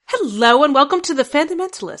Hello and welcome to The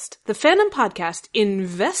Fundamentalist, the Fandom podcast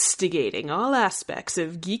investigating all aspects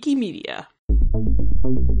of geeky media.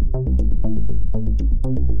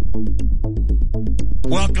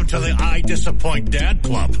 Welcome to the I Disappoint Dad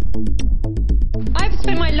Club. I've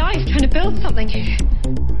spent my life trying to build something here.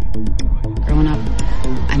 Growing up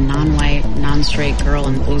a non-white, non-straight girl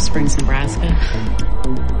in Blue Springs, Nebraska.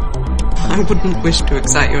 I wouldn't wish to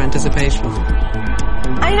excite your anticipation.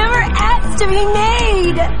 I never asked to be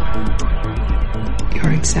made!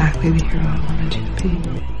 You're exactly the hero I wanted you to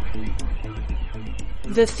be.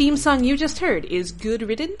 The theme song you just heard is Good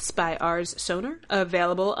Riddance by Ars Sonar,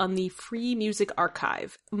 available on the Free Music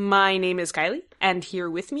Archive. My name is Kylie, and here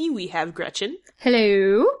with me we have Gretchen.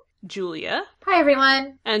 Hello. Julia. Hi,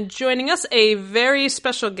 everyone. And joining us, a very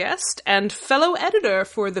special guest and fellow editor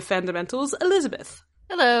for The Fundamentals, Elizabeth.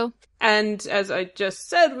 Hello. And as I just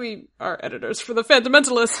said, we are editors for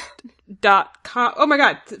thefundamentalist.com. Oh my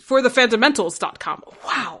god, for thefundamentals.com.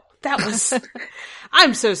 Wow, that was...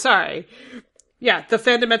 I'm so sorry. Yeah,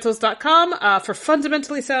 thefundamentals.com for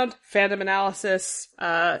fundamentally sound fandom analysis,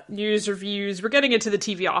 news, reviews. We're getting into the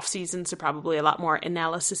TV off-season, so probably a lot more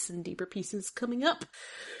analysis and deeper pieces coming up,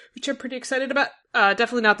 which I'm pretty excited about.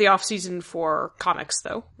 Definitely not the off-season for comics,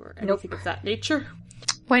 though, or anything of that nature.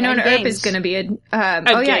 Wynonna Earp is going to be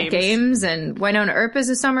games, and Wynonna Earp is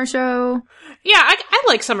a summer show. Yeah, I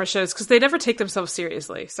like summer shows because they never take themselves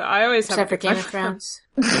seriously, so I always have... Except for Game of Thrones.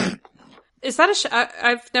 Is that a show?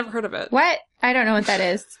 I've never heard of it. What? I don't know what that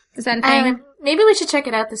is. Is that a thing? Maybe we should check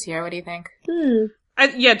it out this year. What do you think?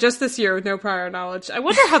 Yeah, just this year with no prior knowledge. I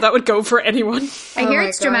wonder how that would go for anyone. I hear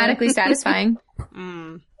it's dramatically satisfying.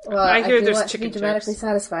 Well, I hear there's want chicken to be dramatically chips.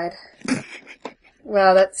 satisfied.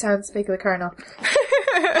 Well, that sounds speak of the Colonel.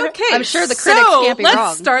 Okay, I'm sure the critics can't be wrong.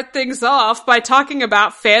 Let's start things off by talking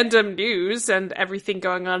about fandom news and everything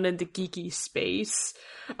going on in the geeky space.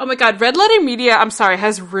 Oh my god, Red Letter Media, I'm sorry,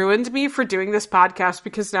 has ruined me for doing this podcast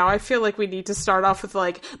because now I feel like we need to start off with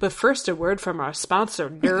but first a word from our sponsor,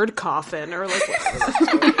 Nerd Coffin, or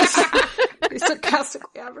whatever. They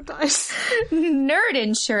sarcastically advertise. Nerd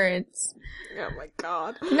insurance. Oh my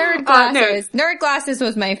god. Nerd glasses. Nerd glasses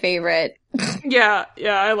was my favorite. Yeah,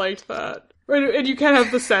 I liked that. And you can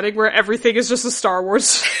have the setting where everything is just a Star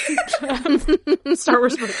Wars movie.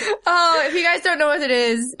 Oh, if you guys don't know what it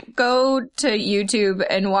is, go to YouTube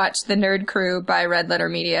and watch The Nerd Crew by Red Letter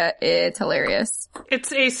Media. It's hilarious.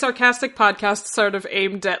 It's a sarcastic podcast sort of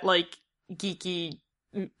aimed at, geeky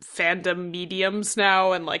fandom mediums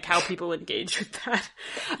now and, how people engage with that.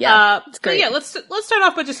 Yeah, it's great. But yeah, let's start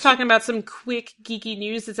off by just talking about some quick geeky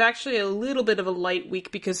news. It's actually a little bit of a light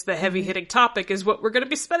week because the heavy-hitting topic is what we're going to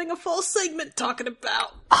be spending a full segment talking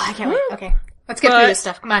about. Oh, I can't wait. Okay. Let's get through this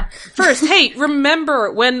stuff. Come on. First, hey,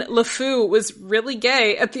 remember when LeFou was really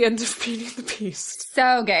gay at the end of Beauty and the Beast?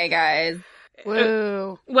 So gay, guys.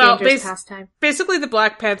 Woo. Well, pastime. Basically the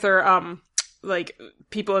Black Panther,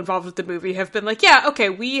 people involved with the movie have been yeah, okay,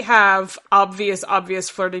 we have obvious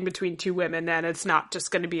flirting between two women, and it's not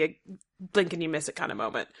just going to be a blink and you miss it kind of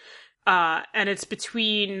moment. And it's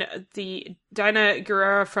between the Dinah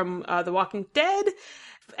Guerrera from The Walking Dead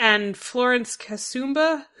and Florence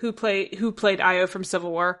Kasumba, who played Io from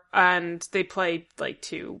Civil War, and they played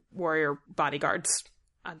two warrior bodyguards.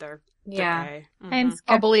 They're gay. Mm-hmm.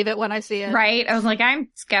 I'll believe it when I see it. Right? I was I'm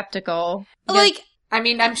skeptical.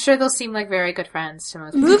 I'm sure they'll seem like very good friends to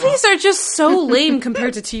most people. Movies are just so lame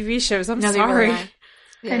compared to TV shows. I'm sorry. They really are.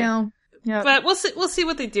 Yeah. I know. Yep. But we'll see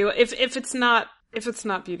what they do. If it's not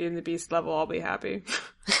Beauty and the Beast level, I'll be happy.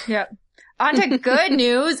 Yep. On to good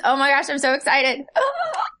news. Oh my gosh, I'm so excited.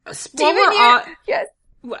 Steven yes.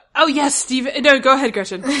 Oh yes, Steven. No, go ahead,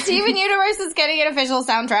 Gretchen. Steven Universe is getting an official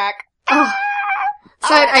soundtrack. Oh.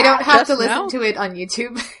 So I don't have to listen to it on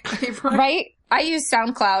YouTube anymore. Right? I use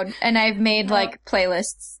SoundCloud, and I've made,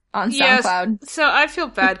 playlists on SoundCloud. Yes, so I feel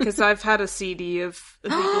bad, because I've had a CD of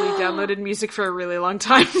illegally downloaded music for a really long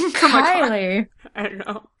time. Kylie. I don't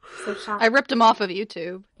know. So I ripped them off of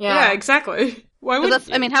YouTube. Yeah, exactly. Why would you?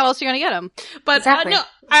 how else are you going to get them? But, exactly. No,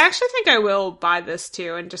 I actually think I will buy this,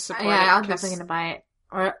 too, and just support it. Yeah, I'm definitely going to buy it.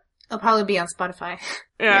 Or it'll probably be on Spotify.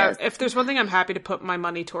 Yeah, Yes. If there's one thing I'm happy to put my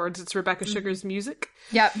money towards, it's Rebecca Sugar's music.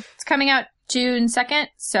 Yep. It's coming out June 2nd,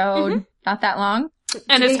 so not that long.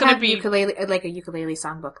 And it's going to be... ukulele, a ukulele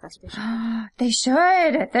songbook. That's what they should. They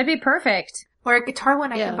should. That'd be perfect. Or a guitar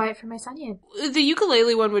one, I can buy it for my son. The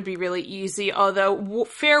ukulele one would be really easy, although,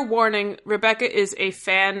 fair warning, Rebecca is a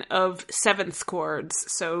fan of seventh chords,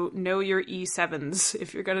 so know your E7s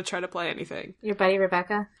if you're going to try to play anything. Your buddy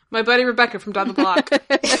Rebecca? My buddy Rebecca from down the block.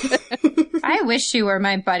 I wish you were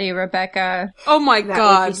my buddy Rebecca. Oh my god.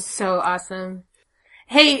 That would be so awesome.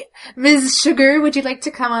 Hey, Ms. Sugar, would you like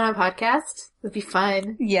to come on a podcast? It'd be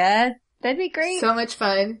fun. Yeah, that'd be great. So much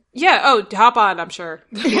fun. Yeah, hop on, I'm sure.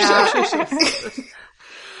 Yeah.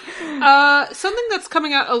 Something that's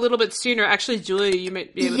coming out a little bit sooner. Actually, Julia, you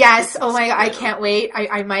might be able to Yes, oh my god, I can't wait.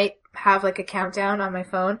 I might have like a countdown on my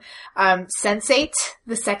phone. Sense8,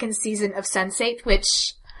 the second season of Sense8,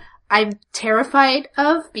 which I'm terrified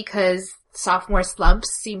of because sophomore slumps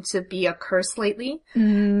seem to be a curse lately.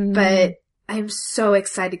 But I'm so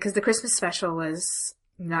excited because the Christmas special was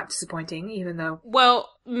not disappointing, even though... Well,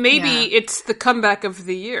 maybe it's the comeback of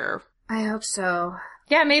the year. I hope so.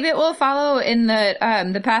 Yeah, maybe it will follow in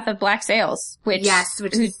the path of Black Sails, which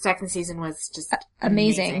the second season was just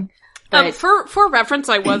amazing. But for reference,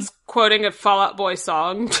 I was quoting a Fall Out Boy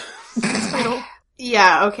song.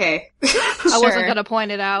 yeah, okay. I wasn't gonna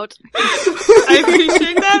point it out. I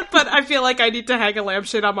appreciate that, but I feel like I need to hang a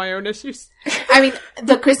lampshade on my own issues. I mean,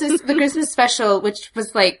 the Christmas special, which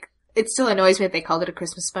was like, it still annoys me that they called it a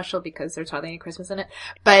Christmas special because there's hardly any Christmas in it.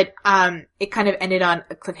 But, it kind of ended on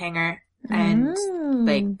a cliffhanger and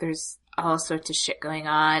like there's all sorts of shit going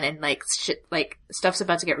on and like stuff's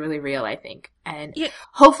about to get really real, I think. And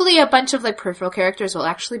hopefully a bunch of like peripheral characters will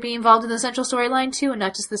actually be involved in the central storyline too and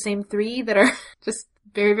not just the same three that are just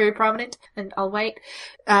very, very prominent and all white.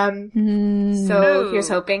 So here's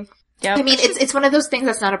hoping. Yep. I mean, it's one of those things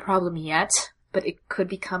that's not a problem yet, but it could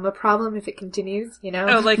become a problem if it continues, you know?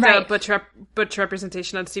 Oh, like the butch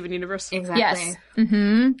representation on Steven Universe? Exactly.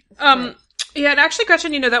 Yes. Yeah, and actually,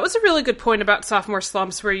 Gretchen, that was a really good point about sophomore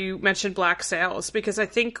slumps where you mentioned Black Sails, because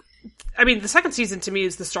the second season to me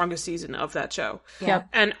is the strongest season of that show. Yeah.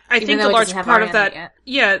 And I think a large part of that,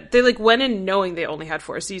 they like went in knowing they only had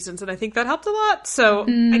 4 seasons, and I think that helped a lot. So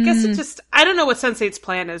I guess I don't know what Sense8's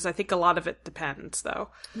plan is. I think a lot of it depends, though.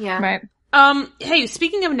 Yeah. Right. Hey,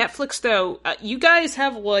 speaking of Netflix, though, you guys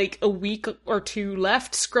have like a week or 2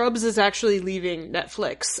 left. Scrubs is actually leaving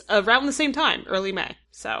Netflix around the same time, early May.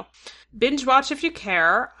 So binge watch if you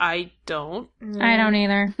care. I don't. I don't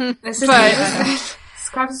either.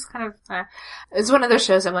 Scrubs is kind of... it's one of those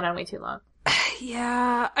shows that went on way too long.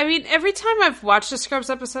 Yeah. I mean, every time I've watched a Scrubs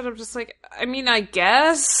episode, I'm just like, I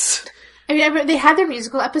guess... I mean, they had their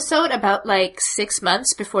musical episode about like 6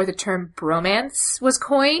 months before the term bromance was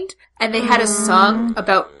coined, and they had a song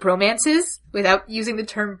about bromances without using the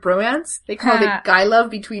term bromance. They called it guy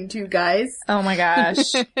love between 2 guys. Oh my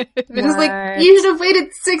gosh. It was like, you should have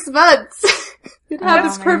waited 6 months. You'd have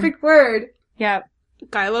this perfect word. Yep.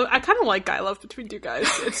 Guy love. I kind of like guy love between 2 guys.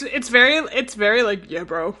 It's very like, yeah,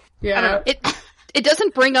 bro. Yeah. I don't know. It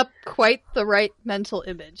doesn't bring up quite the right mental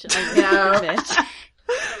image.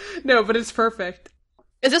 No, but it's perfect.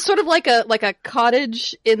 Is this sort of like a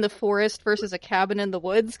cottage in the forest versus a cabin in the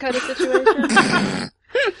woods kind of situation?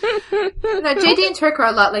 No, JD and Turk are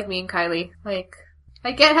a lot like me and Kylie. Like,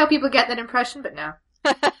 I get how people get that impression, but no.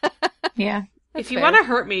 Yeah. If you want to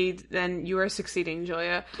hurt me, then you are succeeding,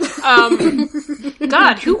 Julia.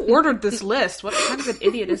 God, who ordered this list? What kind of an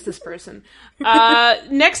idiot is this person?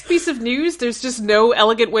 Next piece of news, there's just no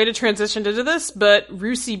elegant way to transition into this, but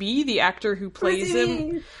Rusey B, the actor who plays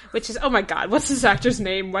him, which is, oh my god, what's this actor's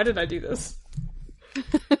name? Why did I do this?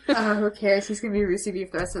 Who cares? He's gonna be Rusey B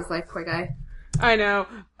for the rest of his life, poor guy. I know.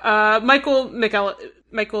 Michael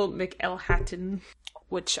McElhatton,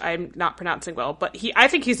 which I'm not pronouncing well, but I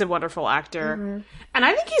think he's a wonderful actor. And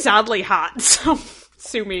I think he's oddly hot, so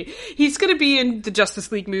sue me. He's gonna be in the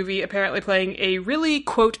Justice League movie, apparently playing a really,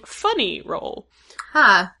 quote, funny role.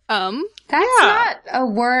 Huh. That's not a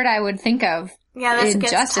word I would think of in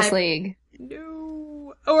Justice League.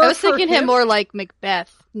 No. I was thinking him more like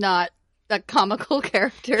Macbeth, not a comical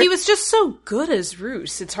character. He was just so good as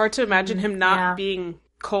Roose. It's hard to imagine him not being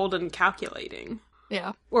cold and calculating.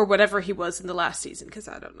 Yeah. Or whatever he was in the last season, because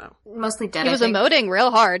I don't know. Mostly dead, He was emoting real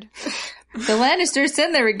hard. The Lannisters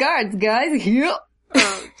send their regards, guys.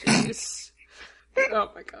 Oh, jeez. Oh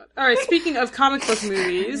my god. Alright, speaking of comic book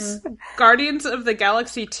movies, Guardians of the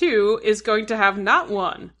Galaxy 2 is going to have not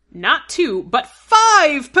 1, not 2, but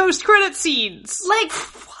 5 post-credit scenes! Like,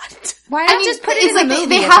 what? Why not just put it in the movie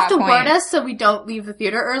They have to warn us so we don't leave the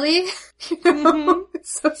theater early. You know?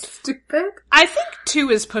 It's so stupid. I think 2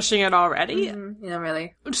 is pushing it already. Yeah,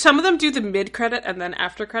 really. Some of them do the mid-credit and then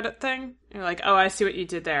after-credit thing. You're like, oh, I see what you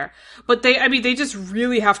did there. But they just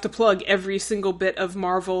really have to plug every single bit of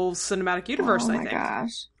Marvel's cinematic universe, I think. Oh my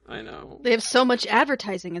gosh. I know. They have so much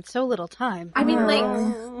advertising and so little time. I mean, like...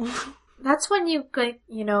 That's when you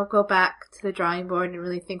go back to the drawing board and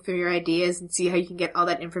really think through your ideas and see how you can get all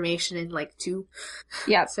that information in like 2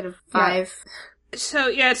 instead of 5. So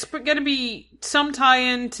yeah, it's going to be some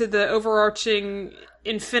tie-in to the overarching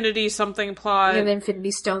Infinity something plot. And the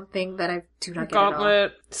Infinity Stone thing that I do not get at all.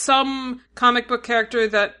 Gauntlet. Some comic book character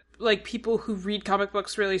that, like, people who read comic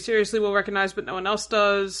books really seriously will recognize, but no one else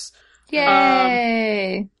does.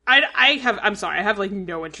 Yay! I'm sorry, I have, like,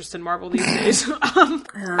 no interest in Marvel these days.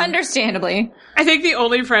 Understandably. I think the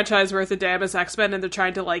only franchise worth a damn is X-Men, and they're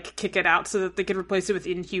trying to, like, kick it out so that they can replace it with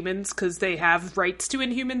Inhumans, because they have rights to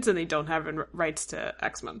Inhumans, and they don't have rights to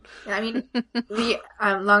X-Men. Yeah, I mean, the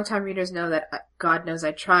longtime readers know that God knows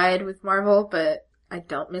I tried with Marvel, but I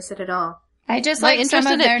don't miss it at all. I just My like some interest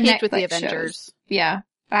of in their it peaked with the Netflix Avengers. shows. Yeah.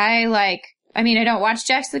 I don't watch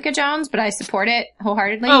Jessica Jones, but I support it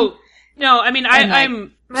wholeheartedly. Oh, no, I mean,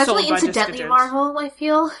 I'm That's sold really by Jessica incidentally Jones. Marvel, I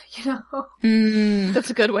feel, That's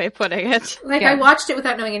a good way of putting it. Like, Yeah. I watched it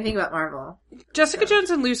without knowing anything about Marvel. Jessica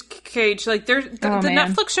Jones and Luke Cage, like, the man.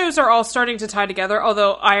 Netflix shows are all starting to tie together,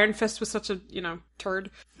 although Iron Fist was such a,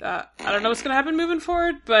 turd. I don't know what's gonna happen moving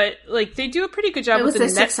forward, but, like, they do a pretty good job It with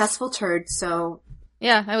was the a successful turd, so...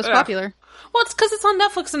 Yeah, it was popular. Well, it's because it's on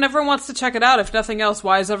Netflix and everyone wants to check it out. If nothing else,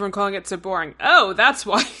 why is everyone calling it so boring? Oh, that's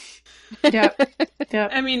why. Yep.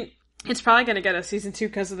 I mean, it's probably going to get a season 2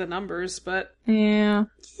 because of the numbers, but... Yeah.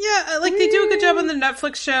 Yeah, like, they do a good job on the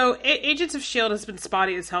Netflix show. Agents of S.H.I.E.L.D. has been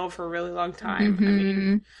spotty as hell for a really long time. I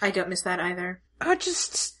mean... I don't miss that either. And,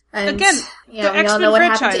 again, the we all X-Men know what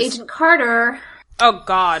franchise. happened to Agent Carter. Oh,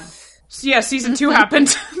 God. Yeah, season 2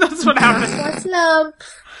 happened. That's what happened. What's love?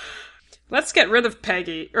 Let's get rid of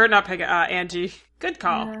Peggy. Or not Peggy, Angie. Good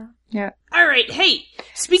call. Yeah. Alright, hey,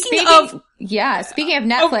 speaking of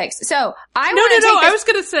Netflix. So, I No, want to take I this... was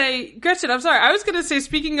gonna say, Gretchen, I'm sorry, I was gonna say,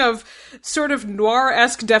 speaking of sort of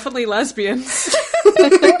noir-esque, definitely lesbians.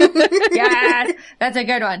 Yes, that's a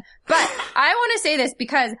good one. But I want to say this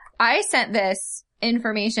because I sent this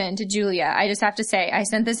information to Julia. I just have to say, I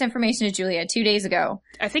sent this information to Julia 2 days ago.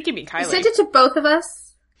 I think you mean Kylie. You sent it to both of us?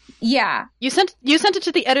 Yeah. You sent it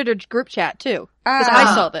to the editor group chat too, because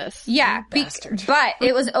I saw this. Yeah, but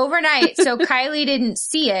it was overnight, so Kylie didn't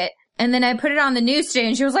see it. And then I put it on the news today,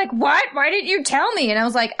 and she was like, "What? Why didn't you tell me?" And I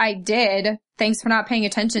was like, "I did. Thanks for not paying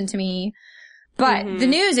attention to me." But the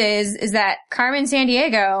news is that Carmen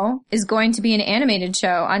Sandiego is going to be an animated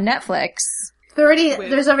show on Netflix.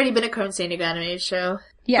 There's already been a Carmen Sandiego animated show.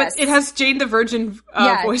 Yes. But it has Jane the Virgin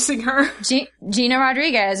voicing her. Gina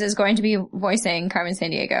Rodriguez is going to be voicing Carmen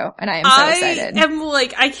Sandiego, and I am so excited.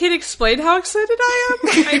 I can't explain how excited I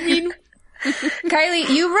am. I mean... Kylie,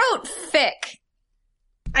 you wrote fic.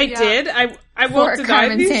 I did. I for won't deny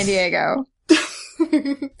Carmen these. Sandiego.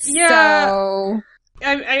 Yeah. So...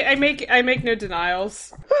 I make no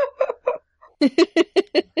denials.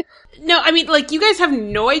 No, I mean, like, you guys have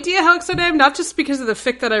no idea how excited I am, not just because of the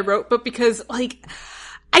fic that I wrote, but because, like,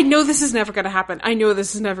 I know this is never gonna happen.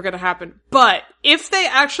 But if they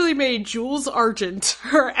actually made Jules Argent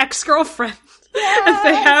her ex-girlfriend, and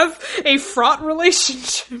they have a fraught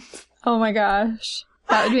relationship. Oh my gosh.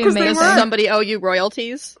 That would be 'Cause they amazing. Does somebody owe you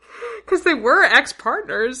royalties? Because they were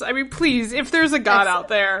ex-partners. I mean, please, if there's a god out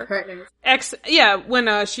there. Partners.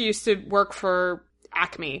 When she used to work for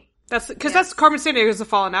Acme. That's Carmen Sandiego is a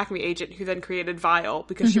fallen Acme agent who then created Vile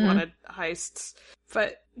because she wanted heists.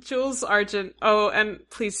 But Jules Argent, and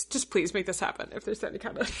please make this happen if there's any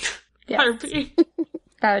kind of therapy.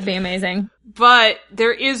 That would be amazing. But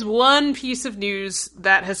there is one piece of news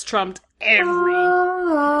that has trumped every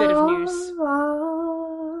bit of news.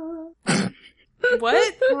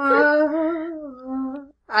 What?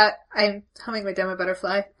 I'm humming my Demo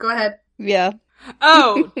Butterfly. Go ahead. Yeah.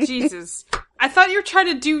 Oh, Jesus. I thought you were trying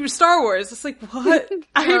to do Star Wars. It's like, what?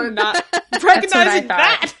 I am not recognizing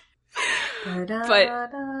that.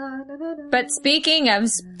 But speaking of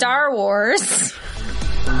Star Wars...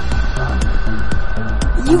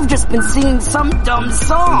 You've just been singing some dumb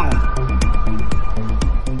song.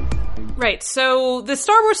 Right, so the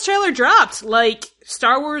Star Wars trailer dropped. Like,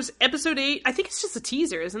 Star Wars Episode 8, I think it's just a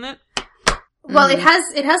teaser, isn't it? Well, it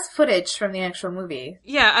has footage from the actual movie.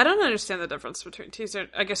 Yeah, I don't understand the difference between teaser,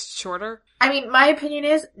 I guess shorter. I mean, my opinion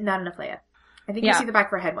is not enough Leia. I think you see the back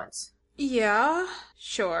of her head once. Yeah,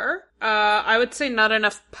 sure. I would say not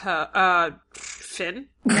enough Finn.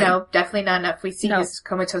 No, definitely not enough. We see his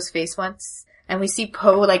comatose face once. And we see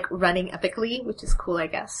Poe, like, running epically, which is cool, I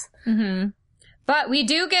guess. Mm-hmm. But we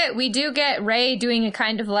do get Rey doing a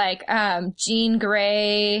kind of, like, Jean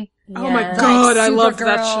Grey... Oh my god, I loved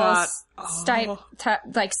that shot.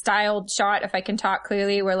 Styled shot, if I can talk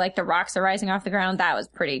clearly, where, like, the rocks are rising off the ground. That was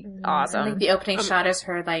pretty awesome. I think the opening shot is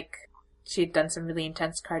her, like, she'd done some really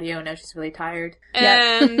intense cardio, now she's really tired.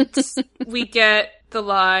 And we get the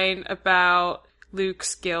line about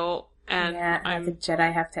Luke's guilt. And the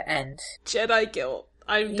Jedi have to end. Jedi guilt.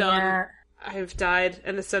 I'm done. I've died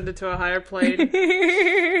and ascended to a higher plane.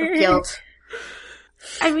 Guilt.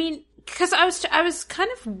 I mean, because I was kind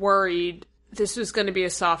of worried this was going to be a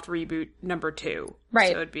soft reboot number 2.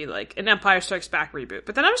 Right. So it'd be like an Empire Strikes Back reboot.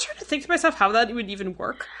 But then I was trying to think to myself how that would even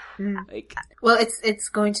work. Like, well, it's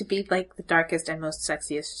going to be like the darkest and most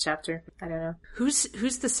sexiest chapter. I don't know. Who's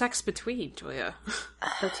the sex between, Julia?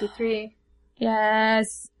 OT3.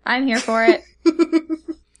 Yes. I'm here for it.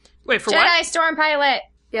 Wait, for Jedi what? Storm Pilot.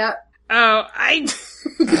 Yeah. Oh, I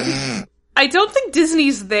don't think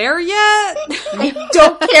Disney's there yet. I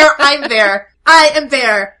don't care. I'm there. I am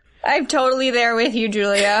there. I'm totally there with you,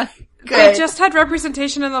 Julia. Good. I just had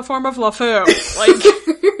representation in the form of LaFou.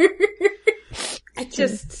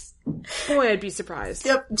 Boy, I'd be surprised.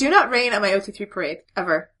 Yep. Do not rain on my OT3 parade,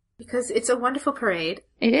 ever. Because it's a wonderful parade.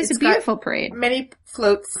 It's a beautiful parade. Many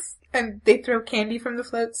floats, and they throw candy from the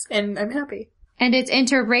floats, and I'm happy. And it's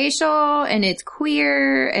interracial, and it's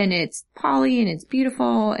queer, and it's poly, and it's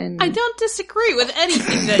beautiful, and... I don't disagree with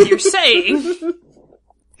anything that you're saying.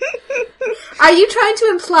 Are you trying to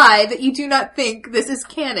imply that you do not think this is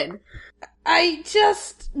canon? I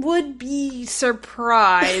just would be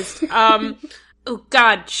surprised. Oh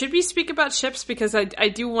god, should we speak about ships? Because I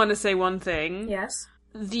do want to say one thing. Yes.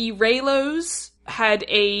 The Reylos had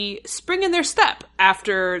a spring in their step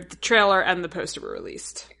after the trailer and the poster were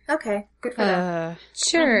released. Okay, good for them.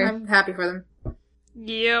 Sure. I'm happy for them.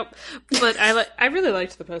 Yep. But I really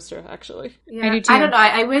liked the poster, actually. Yeah. I do too. I don't know,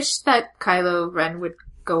 I wish that Kylo Ren would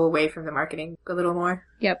go away from the marketing a little more.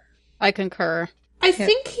 Yep. I concur. I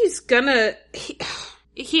think he's gonna...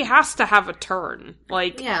 He has to have a turn.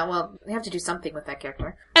 Yeah, well, they have to do something with that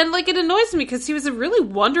character. And, it annoys me because he was a really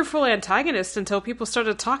wonderful antagonist until people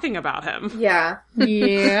started talking about him. Yeah.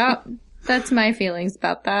 Yep. That's my feelings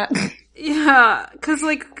about that. Yeah, because,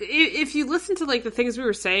 if you listen to, the things we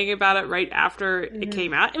were saying about it right after it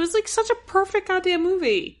came out, it was, such a perfect goddamn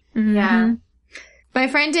movie. Mm-hmm. Yeah. My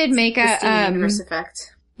friend did make the Steven Universe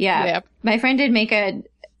effect. Yeah. Yep. My friend did make an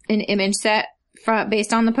image set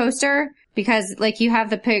based on the poster, because, you have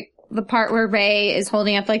the part where Rey is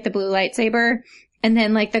holding up, the blue lightsaber, and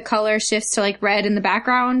then, the color shifts to, red in the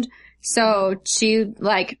background. So she,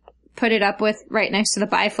 put it up with right next to the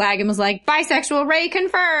bi flag and was like, bisexual Rey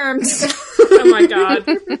confirmed! Oh my god.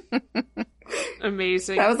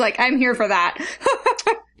 Amazing. I was like, I'm here for that.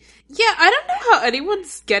 Yeah, I don't know how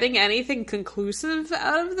anyone's getting anything conclusive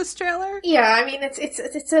out of this trailer. Yeah, I mean,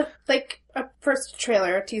 it's a first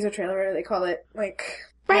trailer, a teaser trailer, whatever they call it.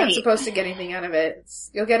 You're not supposed to get anything out of it.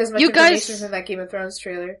 You'll get as much information from that Game of Thrones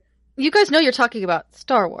trailer. You guys know you're talking about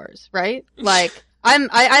Star Wars, right? I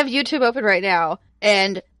have YouTube open right now,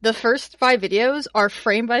 and the first 5 videos are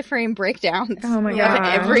frame-by-frame breakdowns Oh my of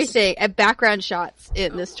god. everything, and background shots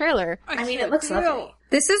in this trailer. I mean, it looks lovely.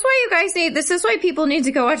 This is why people need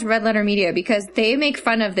to go watch Red Letter Media, because they make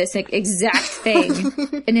fun of this exact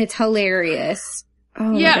thing, and it's hilarious.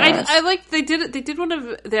 Oh yeah, my gosh. I like they did one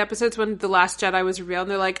of the episodes when The Last Jedi was revealed,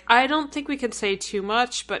 and they're like, I don't think we can say too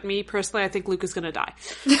much, but me personally, I think Luke is gonna die.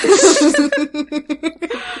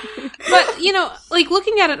 But,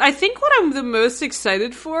 looking at it, I think what I'm the most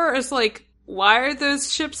excited for is, why are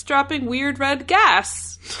those ships dropping weird red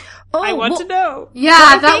gas? I want to know.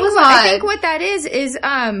 Yeah, that was odd. I think what that is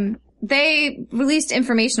they released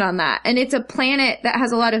information on that, and it's a planet that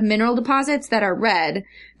has a lot of mineral deposits that are red,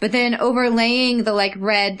 but then overlaying the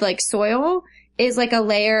red soil is a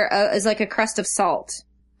layer is a crust of salt.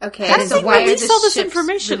 Okay, How did so they why release are the all this ships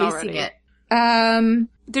information releasing already? it?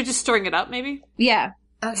 They're just storing it up, maybe? Yeah.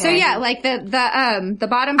 Okay. So yeah, the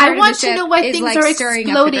bottom part I of want the ship to know why is things are stirring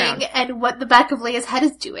up the exploding ground. and what the back of Leia's head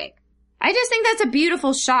is doing. I just think that's a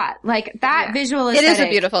beautiful shot. That visual It is a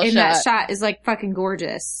aesthetic beautiful in shot. that shot is fucking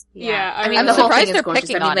gorgeous. Yeah, I mean, I'm the whole surprised thing they're is gorgeous.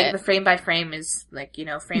 picking I mean, on it. the frame by frame is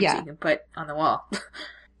frames Yeah. you can put on the wall.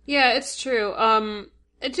 Yeah, it's true.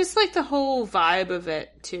 It just the whole vibe of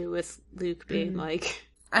it too, with Luke being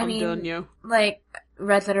I'm done, yo.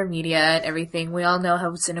 Red Letter Media and everything. We all know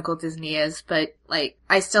how cynical Disney is, but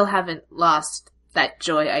I still haven't lost that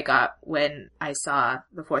joy I got when I saw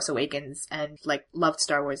The Force Awakens and loved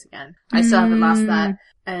Star Wars again. I still haven't lost that,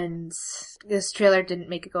 and this trailer didn't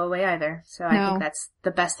make it go away either. So I think that's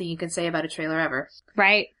the best thing you can say about a trailer ever.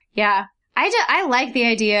 Right. Yeah. I like the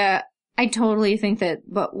idea. I totally think that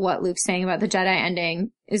what Luke's saying about the Jedi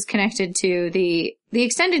ending is connected to the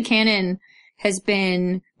extended canon has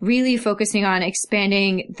been really focusing on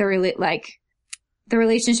expanding the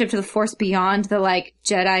relationship to the Force beyond the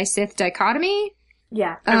Jedi Sith dichotomy.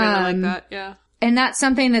 Yeah. I really like that, yeah. And that's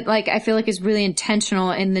something that I feel is really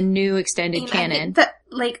intentional in the new extended canon. I think that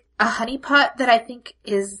a honeypot that I think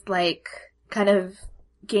is kind of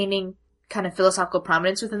gaining kind of philosophical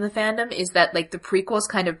prominence within the fandom is that, like, the prequels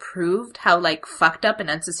kind of proved how, like, fucked up and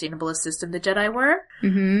unsustainable a system the Jedi were.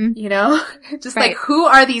 Mm-hmm. You know? Just Right. like, who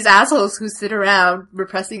are these assholes who sit around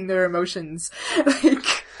repressing their emotions?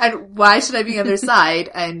 Like, and why should I be on their side?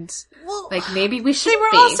 And, like, maybe we should They were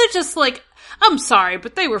be. also just like, I'm sorry,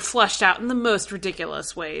 but they were fleshed out in the most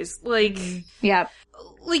ridiculous ways. Like, Yep.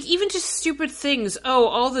 like even just stupid things. Oh,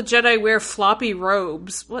 all the Jedi wear floppy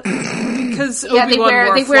robes. What? Because Yeah, they Obi-Wan wore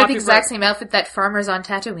wear the floppy exact robes. same outfit that farmers on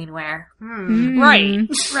Tatooine wear. Right,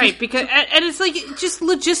 right. Because and it's like just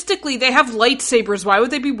logistically, they have lightsabers. Why would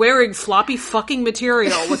they be wearing floppy fucking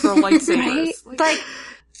material with their lightsabers? Right? Like,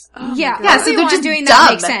 yeah, Yeah, so they're Obi-Wan just doing dumb,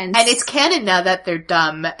 that makes sense. and it's canon now that they're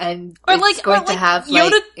dumb, and Or it's like- going or to like have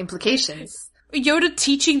Yoda- like implications. Yoda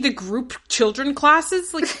teaching the group children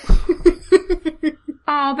classes, like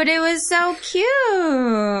Oh, but it was so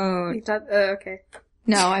cute. Okay.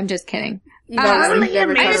 No, I'm just kidding. Only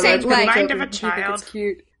I just think, like, mind of a child.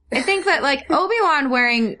 Cute. I think that, like, Obi-Wan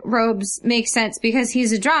wearing robes makes sense because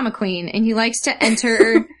he's a drama queen and he likes to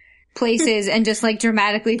enter places and just, like,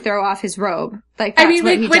 dramatically throw off his robe. Like, that's I mean, what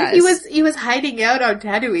like, he when does. he was hiding out on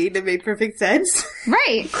Tatooine, it made perfect sense.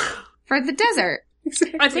 Right. For the desert.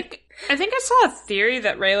 I think I saw a theory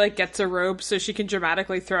that Rey like gets a robe so she can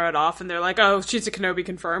dramatically throw it off, and they're like, "Oh, she's a Kenobi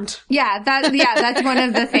confirmed." Yeah, that's one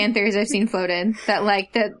of the fan theories I've seen floated. That,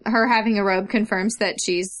 like, that her having a robe confirms that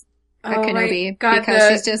she's a Kenobi. Because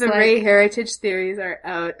she's just the like, Rey heritage theories are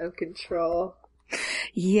out of control.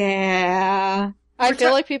 yeah. I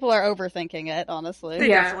feel like people are overthinking it, honestly. They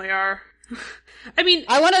definitely are. I mean,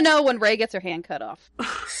 I want to know when Rey gets her hand cut off.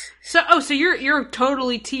 so you're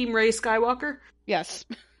totally Team Rey Skywalker. Yes.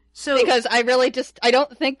 So Because I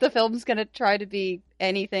don't think the film's gonna try to be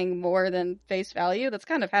anything more than face value. That's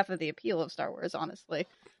kind of half of the appeal of Star Wars, honestly.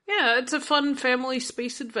 yeah, it's a fun family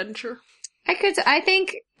space adventure. I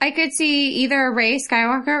think I could see either Rey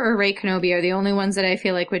Skywalker or Rey Kenobi are the only ones that I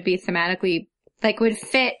feel like would be thematically, like, would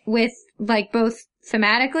fit with, like, both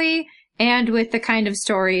thematically and with the kind of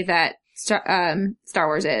story that Star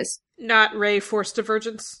Wars is. Not Rey Force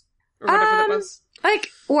Divergence or whatever that was. Like,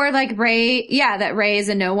 or like Rey, that Rey is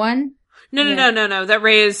a no one. No. That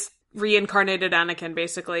Rey is reincarnated Anakin,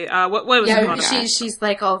 basically. What was it called? She's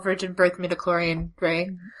like all virgin birth midichlorian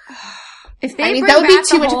Rey. If they I mean, bring that would be back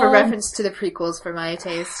too the much of a whole- reference to the prequels for my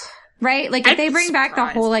taste. Right? Like, if I'd they be bring back the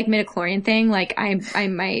surprised. whole, like, midichlorian thing, like, I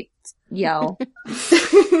might yell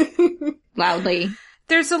loudly.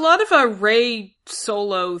 There's a lot of Rey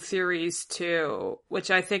solo theories too,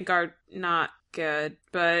 which I think are not good,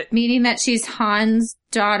 but Meaning that she's Han's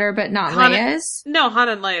daughter, but not Han- Leia's? no, Han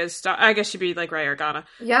and Leia's. I guess she'd be like Rey Organa.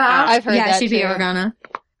 Yeah. I've heard Yeah, that she'd be too. Organa.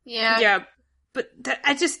 Yeah. Yeah, but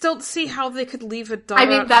I just don't see how they could leave a daughter. I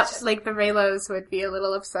mean, that's like the Reylos would be a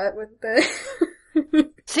little upset with the...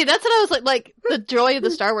 See, that's what I was like, the joy of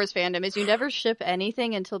the Star Wars fandom is you never ship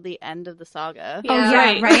anything until the end of the saga. Oh,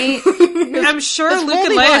 yeah, Right. right? I'm sure That's Luke and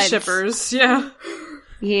only Leia once. shippers. Yeah,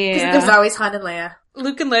 Yeah. There's always Han and Leia.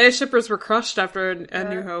 Luke and Leia shippers were crushed after A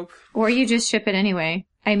New Hope. Or you just ship it anyway.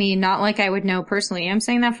 I mean, not like I would know personally. I'm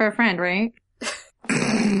saying that for a friend, right?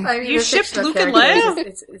 I mean, You the shipped fictional Luke and characters, Leia?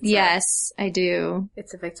 It's Yes, I do.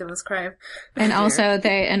 it's a victimless crime. And also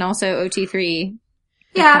OT3.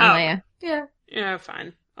 Yeah. Han and Leia. Yeah. Yeah,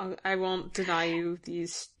 fine. I won't deny you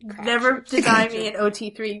these. Never deny me an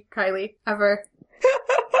OT3, Kylie. Ever.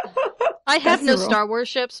 I have That's no the rule. Star Wars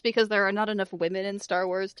ships because there are not enough women in Star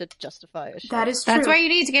Wars to justify a ship. That is true. That's why you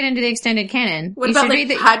need to get into the extended canon. What you about, should like, read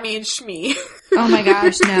the... Padme and Shmi? Oh my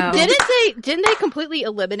gosh, no. Didn't they completely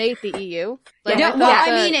eliminate the EU? Like, No, I thought well, I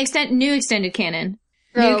that- mean, new extended canon.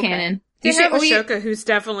 Oh, New okay. canon. They You should- have oh, you- Ahsoka, who's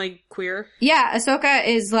definitely queer. Yeah, Ahsoka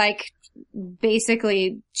is like,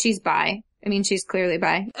 basically, she's bi. I mean, she's clearly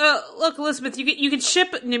bi. Look, Elizabeth, you can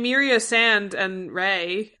ship Nymeria Sand and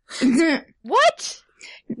Rey. What?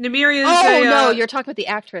 Nymeria is Oh, a, no, you're talking about the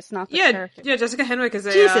actress, not the character. yeah. Jessica Henwick is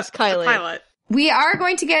a Jesus, a Kylie. pilot. We are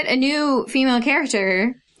going to get a new female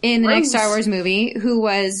character in the next Rose. Star Wars movie who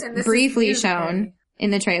was And this is briefly you, shown Kylie.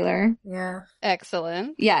 in the trailer. Yeah.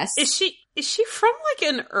 Excellent. Yes. Is she from like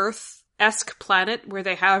an Earth-esque planet where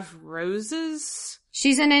they have roses?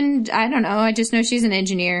 She's I don't know, I just know she's an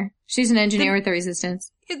engineer. She's an engineer with the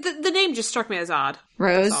Resistance. The name just struck me as odd.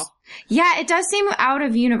 Rose. That's all. Yeah, it does seem out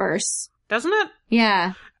of universe. Doesn't it?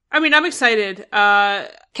 Yeah. I mean, I'm excited.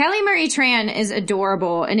 Kelly Marie Tran is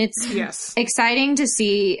adorable, and it's Yes. exciting to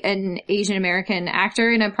see an Asian American actor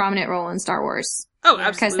in a prominent role in Star Wars. Oh, Because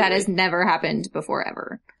absolutely. that has never happened before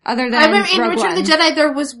ever. Other than I remember in Rogue Return One. of the Jedi,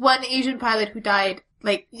 there was one Asian pilot who died.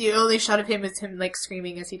 Like, the only shot of him is him, like,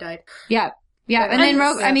 screaming as he died. Yeah. Yeah, and then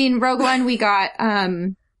Rogue One, we got,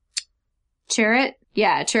 Chirrut.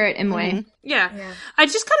 Yeah, Chirrut Imwe. Mm-hmm. Yeah. I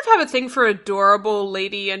just kind of have a thing for adorable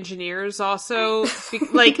lady engineers also. Cause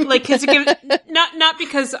not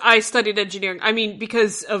because I studied engineering. I mean,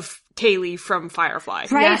 because of Kaylee from Firefly.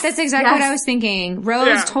 Right, Yes. that's exactly what I was thinking.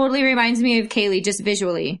 Rose totally reminds me of Kaylee, just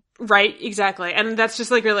visually. Right, exactly. And that's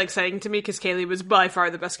just like really exciting to me because Kaylee was by far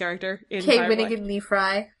the best character in Kate Firefly. Winnigan Lee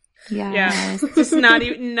Fry. Yeah, just not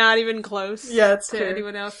even close. Yeah, that's to true.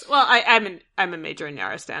 anyone else. Well, I'm a major in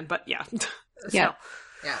Yara stan, but yeah. Yeah.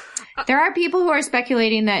 Yeah. There are people who are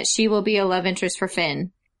speculating that she will be a love interest for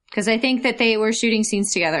Finn. Because I think that they were shooting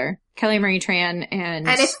scenes together. Kelly Marie Tran and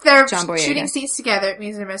if they're John Boyega. shooting scenes together, it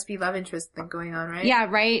means there must be love interest thing going on, right? Yeah,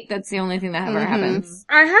 right? That's the only thing that ever happens.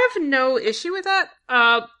 I have no issue with that.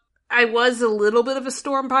 I was a little bit of a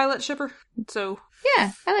Storm pilot shipper, so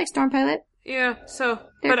Yeah, I like Storm Pilot. yeah. So,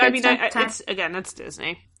 They're but I good mean, stuff. it's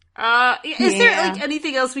Disney. Is there like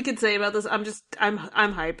anything else we could say about this? I'm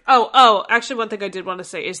hype. Oh, actually one thing I did want to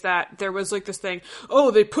say is that there was like this thing,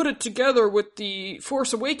 they put it together with the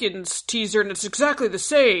Force Awakens teaser and it's exactly the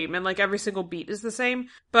same and like every single beat is the same.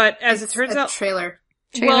 But as it turns out, trailer.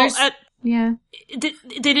 Trailers. Yeah. they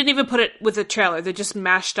didn't even put it with a trailer. They just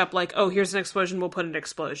mashed up like, here's an explosion, we'll put an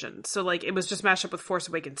explosion. So like it was just mashed up with Force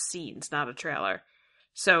Awakens scenes, not a trailer.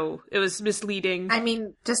 So it was misleading. I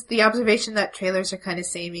mean, just the observation that trailers are kind of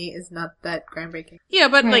samey is not that groundbreaking. Yeah,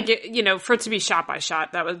 but Right. like, for it to be shot by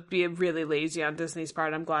shot, that would be really lazy on Disney's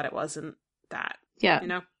part. I'm glad it wasn't that. Yeah.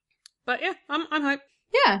 But yeah, I'm hyped.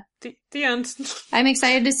 Yeah. The end. I'm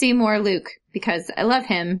excited to see more Luke because I love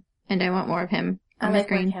him and I want more of him I on the like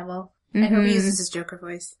Mark screen. Hamill. I hope he uses his Joker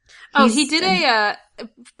voice. He did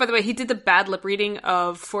by the way, he did the bad lip reading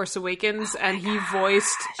of Force Awakens and he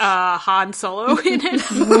voiced Han Solo in it.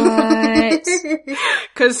 What?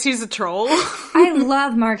 Because he's a troll. I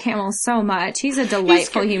love Mark Hamill so much. He's a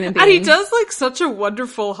delightful human being. And he does like such a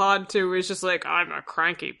wonderful Han too. He's just like, I'm a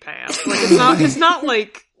cranky pants. Like it's not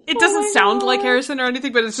like, it doesn't sound like Harrison or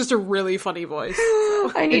anything, but it's just a really funny voice.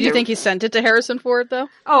 So. Did you think he sent it to Harrison Ford, though?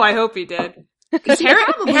 Oh, I hope he did.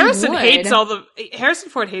 Harrison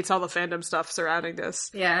Ford hates all the fandom stuff surrounding this.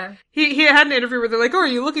 Yeah. He had an interview where they're like, are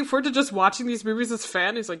you looking forward to just watching these movies as a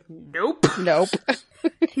fan? He's like, nope. It's no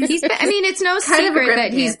secret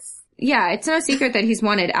that it's no secret that he's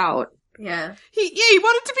wanted out. Yeah. He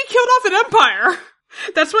wanted to be killed off in Empire.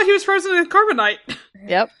 That's why he was frozen in Carbonite.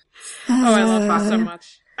 Yep. Oh, I love Fox so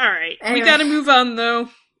much. Alright, Anyway. we gotta move on though.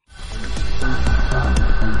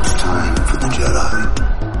 It's time for the Jedi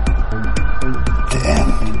to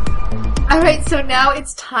end. Alright, so now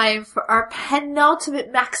it's time for our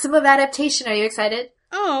penultimate maxim of adaptation. Are you excited?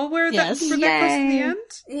 Oh, we're Yes. that close to the end?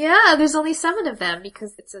 Yeah, there's only 7 of them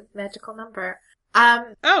because it's a magical number.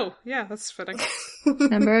 Oh, yeah, that's fitting.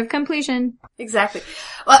 Number of completion. Exactly.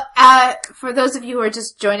 Well, for those of you who are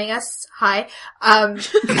just joining us, hi.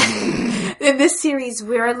 In this series,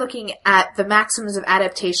 we're looking at the maxims of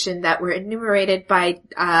adaptation that were enumerated by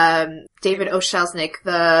David O. Selznick,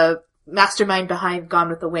 the mastermind behind Gone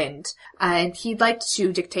with the Wind. And he liked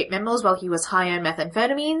to dictate memos while he was high on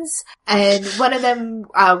methamphetamines. And one of them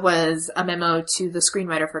was a memo to the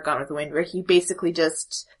screenwriter for Gone with the Wind, where he basically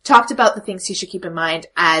just talked about the things he should keep in mind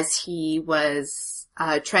as he was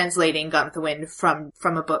translating Gone with the Wind from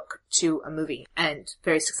a book to a movie, and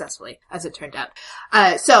very successfully, as it turned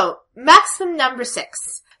out. So, maxim number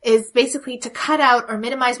 6 is basically to cut out or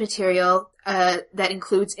minimize material that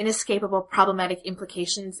includes inescapable problematic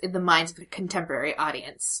implications in the minds of the contemporary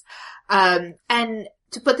audience. And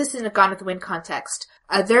to put this in a Gone with the Wind context,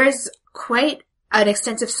 there is quite an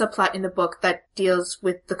extensive subplot in the book that deals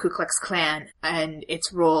with the Ku Klux Klan and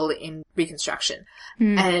its role in Reconstruction.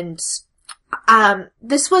 And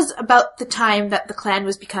this was about the time that the Klan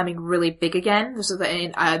was becoming really big again. This was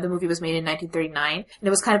the movie was made in 1939, and it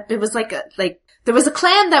was like there was a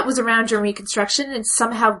Klan that was around during Reconstruction and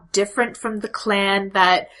somehow different from the Klan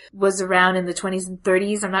that was around in the 20s and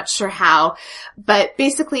 30s. I'm not sure how, but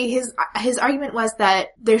basically his argument was that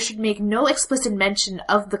there should make no explicit mention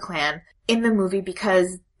of the Klan in the movie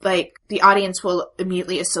because the audience will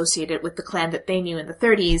immediately associate it with the Klan that they knew in the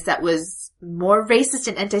 30s that was more racist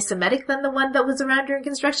and anti-Semitic than the one that was around during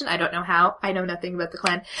Reconstruction. I don't know how. I know nothing about the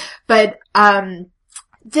Klan. But,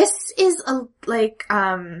 this is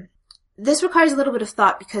this requires a little bit of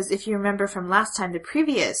thought because if you remember from last time, the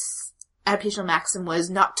previous adaptational maxim was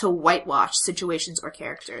not to whitewash situations or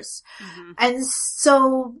characters. Mm-hmm. And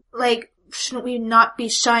so, shouldn't we not be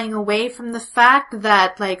shying away from the fact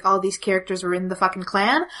that, all these characters were in the fucking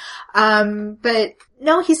Klan? But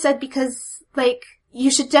no, he said because,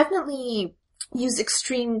 you should definitely use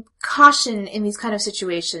extreme caution in these kind of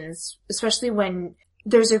situations, especially when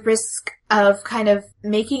there's a risk of kind of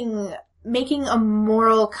making making a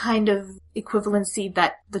moral kind of equivalency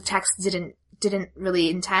that the text didn't really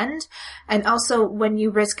intend. And also when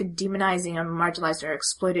you risk demonizing a marginalized or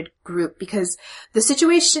exploited group, because the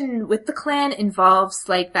situation with the Klan involves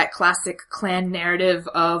like that classic Klan narrative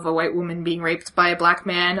of a white woman being raped by a black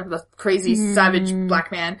man, of the crazy savage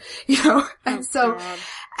black man, you know? And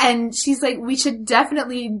and she's like, we should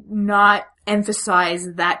definitely not emphasize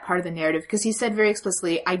that part of the narrative, because he said very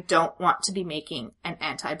explicitly, I don't want to be making an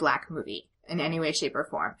anti-black movie in any way, shape, or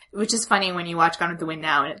form. Which is funny when you watch Gone with the Wind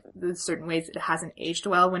now, and in certain ways it hasn't aged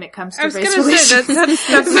well when it comes to race relations. That's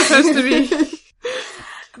supposed to be.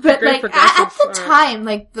 But like at the time,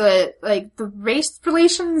 like the race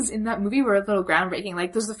relations in that movie were a little groundbreaking.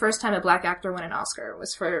 Like, this was the first time a black actor won an Oscar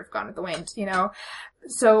was for Gone with the Wind, you know?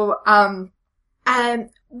 So, and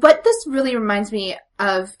what this really reminds me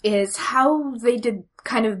of is how they did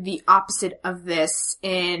kind of the opposite of this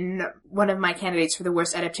in one of my candidates for the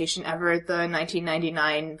worst adaptation ever, the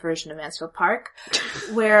 1999 version of Mansfield Park,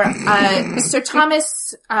 where Sir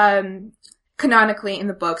Thomas, canonically in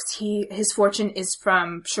the books, his fortune is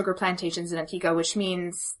from sugar plantations in Antigua, which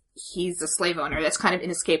means he's a slave owner. That's kind of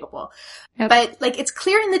inescapable. Yep. But, like, it's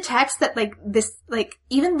clear in the text that, like, this, like,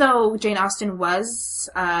 even though Jane Austen was,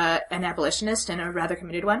 an abolitionist and a rather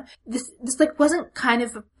committed one, this, like, wasn't kind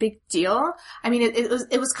of a big deal. I mean,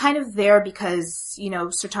 it was kind of there because, you know,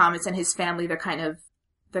 Sir Thomas and his family, they're kind of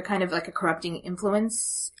like a corrupting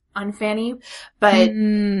influence on Fanny. But,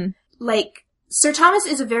 like, Sir Thomas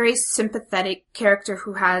is a very sympathetic character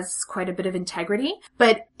who has quite a bit of integrity,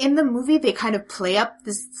 but in the movie they kind of play up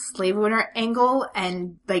this slave owner angle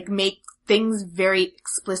and like make things very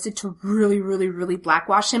explicit to really, really, really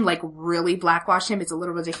blackwash him, like really blackwash him. It's a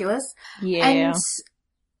little ridiculous. Yeah.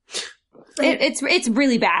 And it's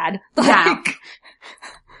really bad. Like,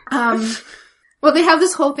 well, they have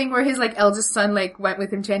this whole thing where his, like, eldest son, like, went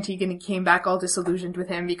with him to Antigua and he came back all disillusioned with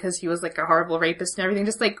him because he was, like, a horrible rapist and everything.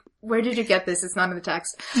 Just, like, where did you get this? It's not in the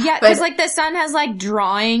text. Yeah, because, like, the son has, like,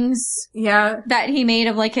 drawings that he made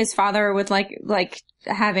of, like, his father with, like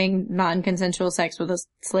having non-consensual sex with a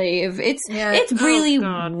slave. It's really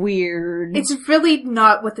weird. It's really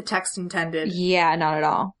not what the text intended. Yeah, not at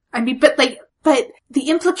all. I mean, but the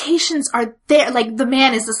implications are there. Like, the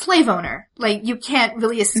man is a slave owner. Like, you can't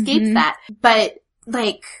really escape that. But,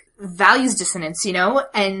 like, values dissonance, you know?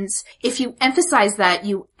 And if you emphasize that,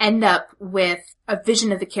 you end up with a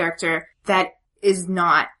vision of the character that is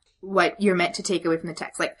not what you're meant to take away from the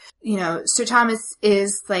text. Like, you know, Sir Thomas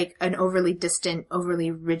is, like, an overly distant,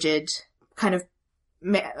 overly rigid kind of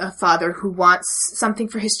a father who wants something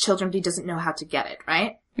for his children, but he doesn't know how to get it,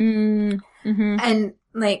 right? And,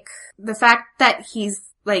 like, the fact that he's,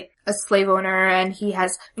 like, a slave owner and he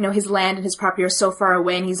has, you know, his land and his property are so far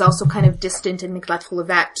away and he's also kind of distant and neglectful of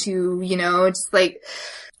that too, you know, it's like,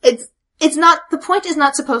 it's not, the point is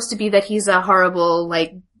not supposed to be that he's a horrible,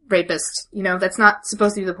 like, rapist, you know, that's not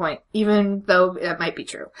supposed to be the point, even though it might be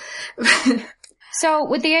true. So,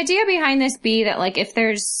 would the idea behind this be that, like, if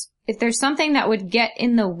there's something that would get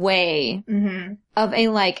in the way of a,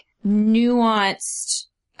 like, nuanced,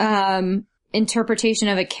 interpretation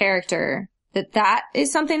of a character, that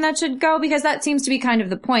is something that should go? Because that seems to be kind of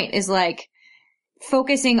the point, is like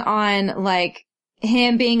focusing on like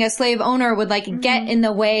him being a slave owner would like get in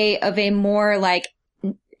the way of a more like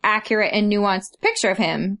accurate and nuanced picture of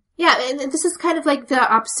him. Yeah, and this is kind of like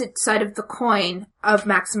the opposite side of the coin of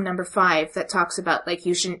Maxim number 5 that talks about like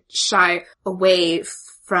you shouldn't shy away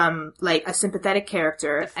from like a sympathetic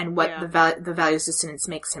character and what the values dissonance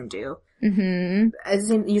makes him do. As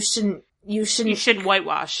in, you shouldn't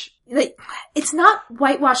whitewash. Like, it's not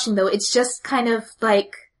whitewashing though. It's just kind of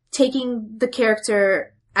like taking the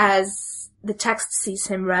character as the text sees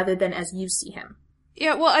him rather than as you see him.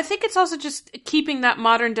 Yeah, well, I think it's also just keeping that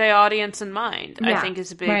modern day audience in mind. I think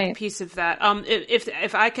is a big piece of that.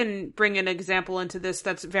 If I can bring an example into this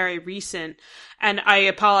that's very recent, and I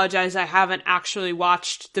apologize, I haven't actually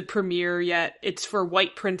watched the premiere yet. It's for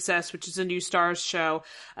White Princess, which is a new Starz show.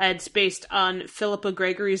 It's based on Philippa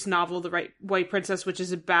Gregory's novel, The White Princess, which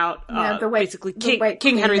is about basically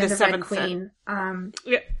King Henry VII. The Queen,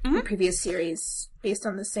 the previous series. Based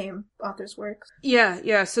on the same author's work.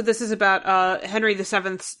 Yeah. So this is about Henry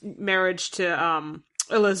VII's marriage to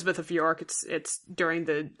Elizabeth of York. It's during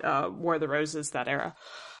the War of the Roses, that era.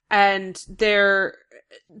 And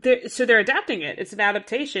they're adapting it. It's an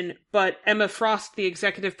adaptation, but Emma Frost, the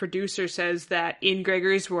executive producer, says that in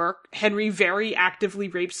Gregory's work, Henry very actively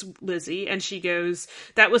rapes Lizzie, and she goes,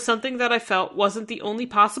 "That was something that I felt wasn't the only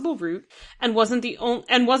possible route, and wasn't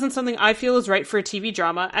something I feel is right for a TV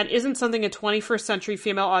drama, and isn't something a 21st century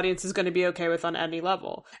female audience is going to be okay with on any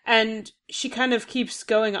level." And she kind of keeps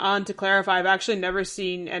going on to clarify, I've actually never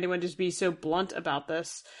seen anyone just be so blunt about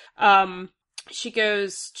this. She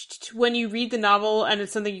goes, when you read the novel and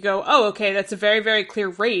it's something you go, oh, okay, that's a very, very clear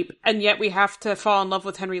rape, and yet we have to fall in love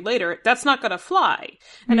with Henry later, that's not gonna fly.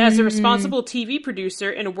 And as a responsible TV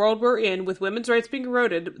producer in a world we're in, with women's rights being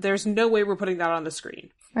eroded, there's no way we're putting that on the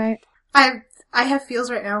screen. Right. I have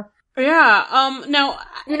feels right now. Yeah, now...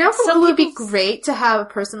 You know who would be great to have a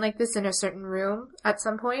person like this in a certain room at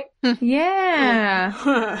some point? Yeah.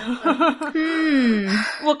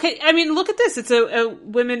 Well, I mean, look at this. It's a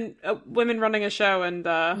women running a show, and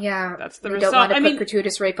that's the result. Don't want to put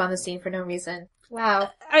gratuitous rape on the scene for no reason.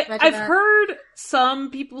 Wow. I've heard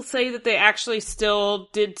some people say that they actually still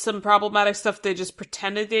did some problematic stuff. They just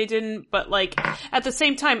pretended they didn't. But, like, at the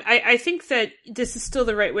same time, I think that this is still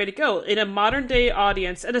the right way to go. In a modern day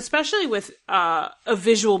audience, and especially with a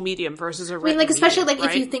visual medium versus a written especially, medium,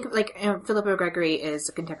 if you think, Philippa Gregory is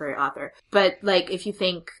a contemporary author. But, if you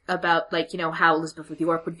think about, how Elizabeth with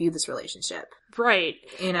York would view this relationship. Right.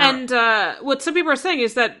 You know? And what some people are saying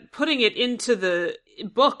is that putting it into the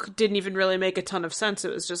book didn't even really make a ton of sense.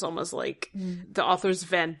 It was just almost like the author's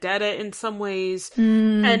vendetta in some ways.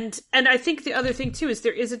 And I think the other thing too is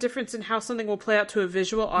there is a difference in how something will play out to a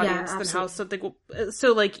visual audience than how something will...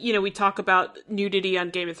 So we talk about nudity on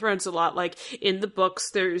Game of Thrones a lot. Like in the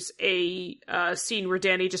books, there's a scene where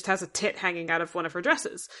Dany just has a tit hanging out of one of her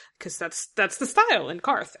dresses because that's the style in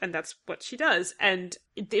Karth, and that's what she does. And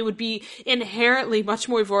it would be inherently much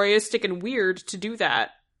more voyeuristic and weird to do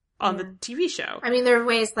that on the TV show. I mean, there are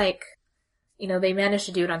ways they manage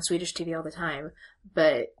to do it on Swedish TV all the time,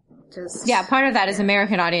 but just... Yeah, part of that is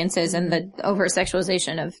American audiences and the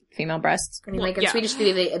over-sexualization of female breasts. I mean, in Swedish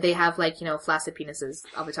TV, they have, flaccid penises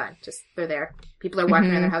all the time. Just, they're there. People are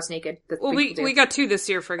walking around their house naked. Well, we got 2 this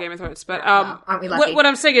year for Game of Thrones, but, aren't we lucky? What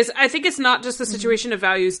I'm saying is, I think it's not just a situation of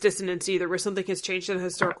values dissonance either, where something has changed in a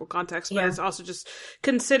historical context, but it's also just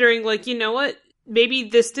considering, you know what? Maybe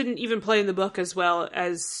this didn't even play in the book as well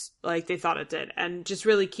as they thought it did, and just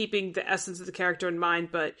really keeping the essence of the character in mind.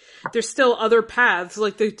 But there's still other paths,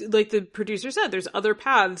 like the producer said, there's other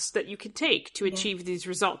paths that you can take to achieve these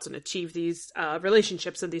results and achieve these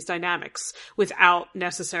relationships and these dynamics without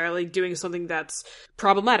necessarily doing something that's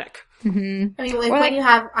problematic. Mm-hmm. I mean, when you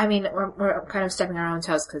have, we're kind of stepping on our own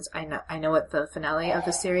toes because I know what the finale of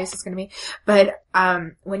the series is going to be, but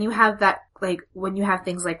when you have that, when you have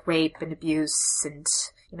things like rape and abuse and,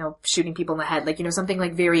 shooting people in the head,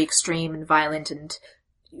 something very extreme and violent and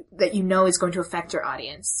that is going to affect your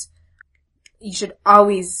audience, you should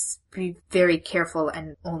always be very careful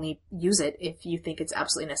and only use it if you think it's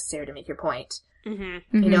absolutely necessary to make your point.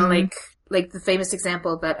 Mm-hmm. Like the famous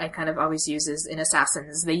example that I kind of always use is in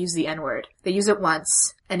Assassins, they use the N-word. They use it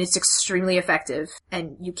once, and it's extremely effective,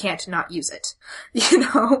 and you can't not use it.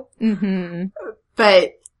 Mm-hmm.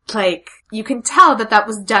 But, you can tell that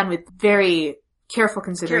was done with very careful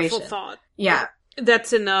consideration. Careful thought. Yeah.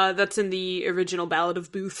 That's in the original Ballad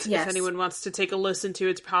of Booth. Yes. If anyone wants to take a listen to,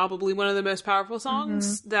 it's probably one of the most powerful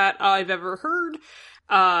songs that I've ever heard.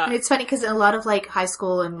 And it's funny because in a lot of high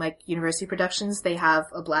school and university productions, they have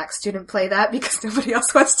a black student play that because nobody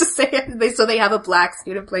else wants to say it. So they have a black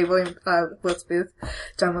student play John Wilkes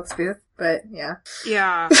Booth. But yeah,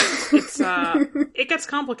 it's it gets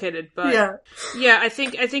complicated. But yeah, I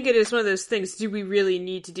think it is one of those things. Do we really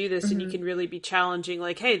need to do this? And you can really be challenging.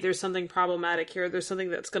 Hey, there's something problematic here. There's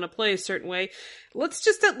something that's going to play a certain way. Let's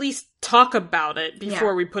just at least talk about it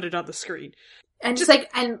before we put it on the screen. And just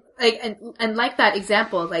and like that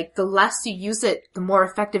example, the less you use it, the more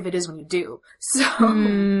effective it is when you do.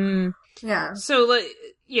 So, yeah. So,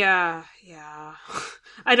 yeah.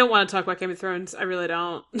 I don't want to talk about Game of Thrones. I really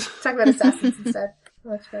don't. Talk about Assassins instead.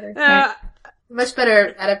 Much better. Much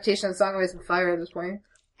better adaptation of Song of Ice and Fire at this point.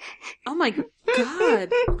 Oh my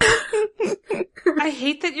god. I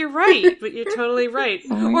hate that you're right, but you're totally right.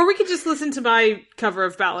 Or we could just listen to my cover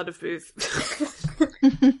of Ballad of Booth.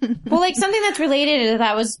 Well, something that's related is that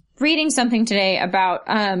I was reading something today about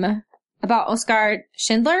Oskar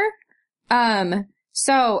Schindler.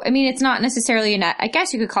 So, it's not necessarily I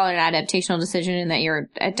guess you could call it an adaptational decision in that you're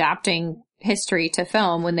adapting history to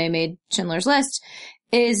film when they made Schindler's List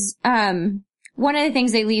is, one of the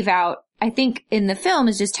things they leave out, I think, in the film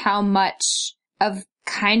is just how much of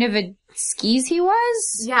kind of a skis he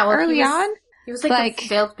was early on. He He was like a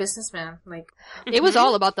failed businessman. Like, it was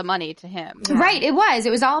all about the money to him. Yeah. Right, it was. It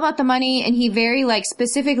was all about the money, and he very, like,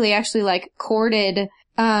 specifically actually, like, courted,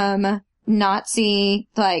 Nazi,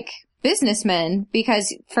 like, businessmen,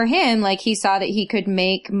 because for him, like, he saw that he could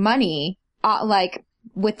make money, like,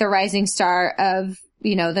 with the rising star of,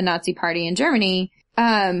 you know, the Nazi party in Germany.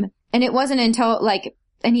 And it wasn't until, like,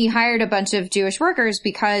 and he hired a bunch of Jewish workers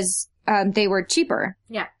because, they were cheaper.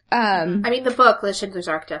 Yeah. I mean, the book, The Schindler's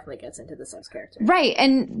Ark, definitely gets into the sex character. Right.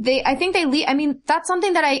 And I think I mean, that's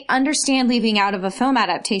something that I understand leaving out of a film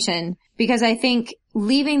adaptation, because I think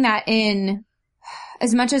leaving that in,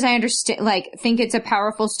 as much as I understand, like, think it's a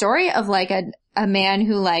powerful story of, like, a man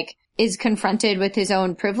who, like, is confronted with his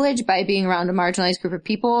own privilege by being around a marginalized group of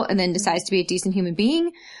people and then decides to be a decent human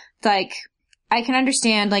being. Like, I can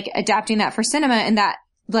understand, like, adapting that for cinema, and that,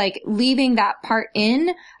 like, leaving that part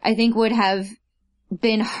in, I think would have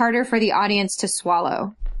been harder for the audience to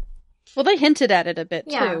swallow. Well, they hinted at it a bit,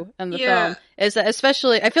 too, in the film. Is that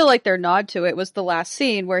especially, I feel like their nod to it was the last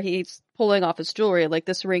scene where he's pulling off his jewelry, like,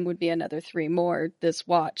 this ring would be another 3 more, this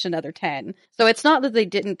watch another 10. So it's not that they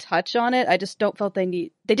didn't touch on it, I just don't felt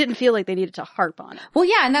they didn't feel like they needed to harp on it. Well,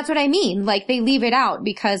 yeah, and that's what I mean. Like, they leave it out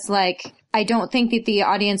because, like, I don't think that the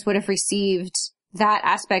audience would have received that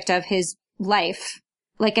aspect of his life.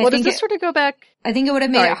 Like, I think does this sort of go back? I think it would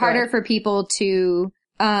have made it harder for people to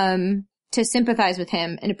sympathize with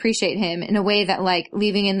him and appreciate him in a way that, like,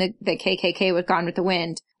 leaving in the KKK with Gone with the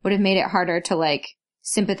Wind would have made it harder to, like,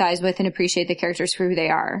 sympathize with and appreciate the characters for who they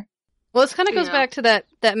are. Well, this kind of goes back to that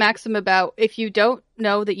maxim about if you don't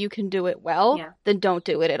know that you can do it well, then don't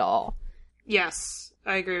do it at all. Yes,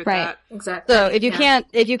 I agree with that. Exactly. So if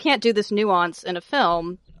you can't do this nuance in a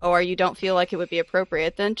film, or you don't feel like it would be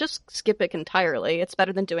appropriate, then just skip it entirely. It's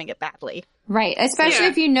better than doing it badly. Right. Especially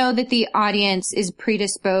if you know that the audience is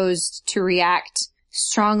predisposed to react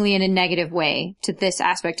strongly in a negative way to this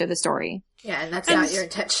aspect of the story. Yeah, and that's not your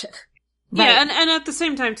intention. Right. Yeah, and at the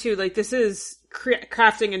same time, too, like, this is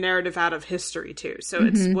crafting a narrative out of history, too. So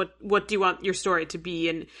it's what do you want your story to be,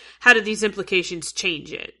 and how do these implications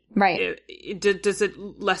change it? Right. Does it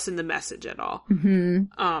lessen the message at all?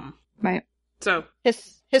 Mm-hmm. Right. So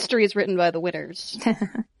history is written by the winners.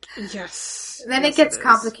 Yes. Then it gets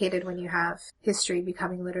complicated when you have history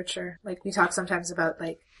becoming literature. Like, we talk sometimes about,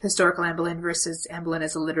 like, historical Anne Boleyn versus Anne Boleyn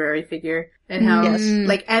as a literary figure, and how,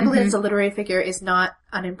 like, Anne Boleyn as a literary figure is not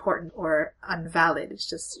unimportant or unvalid. It's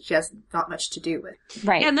just, she has not much to do with.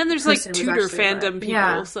 Right. Yeah, and then there's, like, Tudor fandom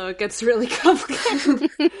people, so it gets really complicated.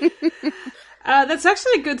 That's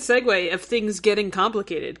actually a good segue of things getting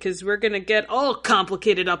complicated, because we're gonna get all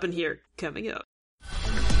complicated up in here coming up.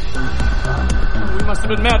 We must have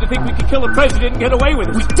been mad to think we could kill a president and get away with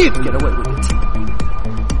it. We did get away with it.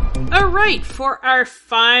 Alright, for our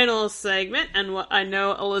final segment, and what I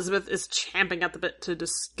know Elizabeth is champing at the bit to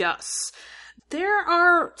discuss, there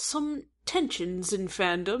are some tensions in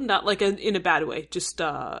fandom, not like in a bad way, just,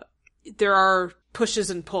 there are pushes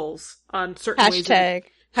and pulls on certain ways.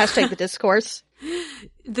 Hashtag the discourse.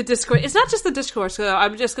 The discourse. It's not just the discourse, though.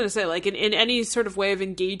 I'm just going to say, like, in any sort of way of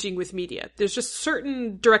engaging with media, there's just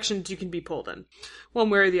certain directions you can be pulled in, one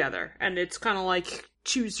way or the other. And it's kind of like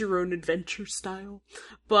choose your own adventure style.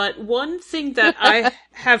 But one thing that I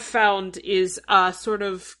have found is sort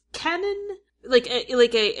of canon, like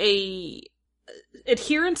a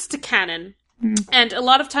adherence to canon. And a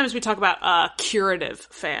lot of times we talk about curative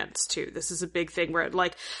fans, too. This is a big thing where,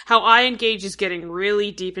 like, how I engage is getting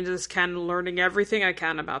really deep into this canon, learning everything I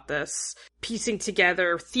can about this, piecing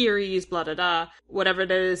together theories, blah-da-da, whatever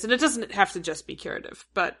it is. And it doesn't have to just be curative,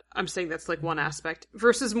 but I'm saying that's, like, one aspect.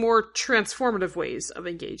 Versus more transformative ways of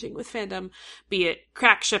engaging with fandom, be it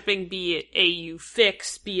crack shipping, be it AU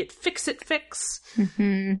fix, be it fix-it fix.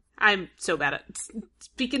 Mm-hmm. I'm so bad at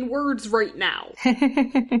speaking words right now.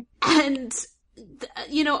 And,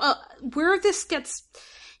 you know, where this gets,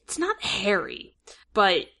 it's not hairy,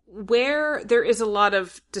 but where there is a lot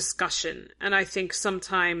of discussion, and I think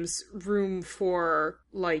sometimes room for,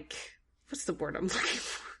 like, what's the word I'm looking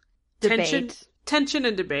for? Debate. Tension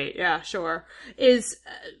and debate, yeah, sure, is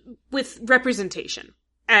with representation,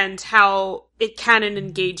 and how canon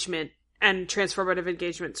engagement and transformative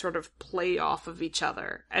engagement sort of play off of each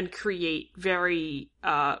other and create very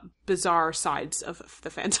bizarre sides of the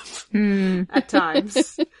fandom at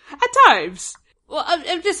times. At times. Well,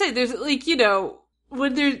 I'm just saying, there's, like, you know,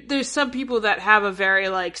 when there's some people that have a very,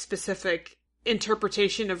 like, specific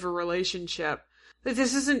interpretation of a relationship.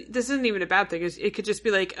 This isn't even a bad thing. It could just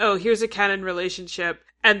be like, oh, here's a canon relationship,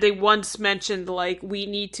 and they once mentioned, like, we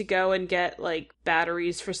need to go and get, like,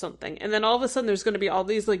 batteries for something. And then all of a sudden there's going to be all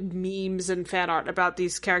these, like, memes and fan art about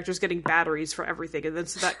these characters getting batteries for everything. And then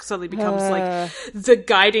so that suddenly becomes, like, the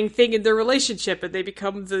guiding thing in their relationship. And they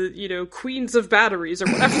become the, you know, queens of batteries or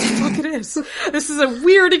whatever the fuck it is. This is a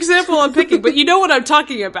weird example I'm picking, but you know what I'm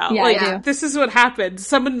talking about. Yeah, like, I do. This is what happened.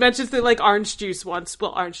 Someone mentions they like orange juice once.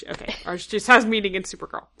 Well, orange juice has meaning in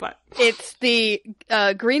Supergirl, but... It's the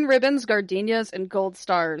green ribbons, gardenias, and gold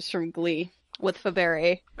stars from Glee with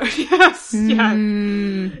Faberry. Yes, yeah,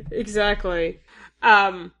 exactly.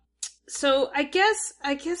 So I guess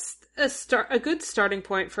a good starting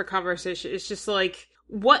point for conversation is just like,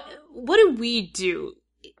 what do we do?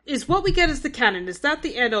 Is what we get as the canon, is that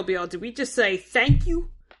the end all be all? Do we just say thank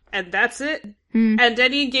you and that's it? And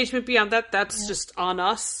any engagement beyond that, that's just on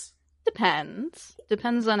us?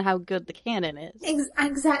 Depends on how good the canon is.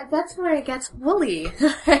 Exactly. That's where it gets woolly.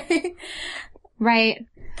 Right.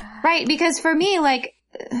 Because for me, like,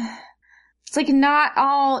 it's like not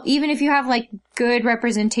all, even if you have like good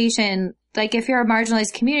representation, like if you're a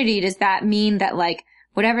marginalized community, does that mean that like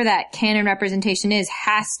whatever that canon representation is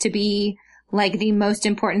has to be like the most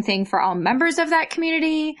important thing for all members of that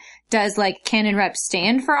community? Does like canon rep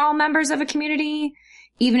stand for all members of a community?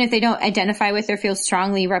 Even if they don't identify with or feel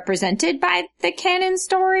strongly represented by the canon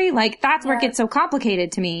story? Like, that's where it gets so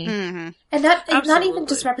complicated to me. Mm-hmm. And not even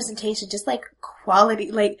just representation, just like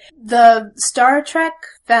quality. Like, the Star Trek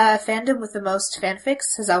fandom with the most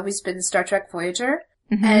fanfics has always been Star Trek Voyager.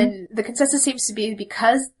 Mm-hmm. And the consensus seems to be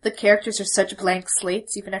because the characters are such blank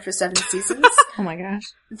slates, even after 7 seasons. Oh my gosh.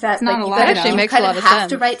 That, like, you actually makes a lot of sense. have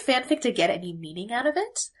to write fanfic to get any meaning out of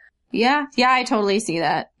it. Yeah, I totally see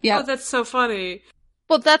that. Yeah. Oh, that's so funny.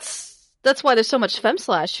 Well, that's why there's so much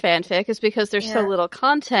femslash fanfic, is because there's so little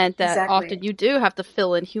content that often you do have to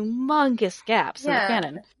fill in humongous gaps in the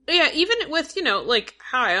canon. Yeah, even with, you know, like,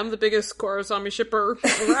 hi, I'm the biggest Kurosami shipper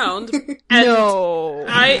around. And no.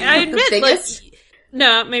 I admit, like,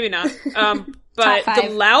 no, maybe not. But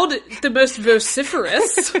the most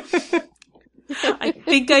vociferous. I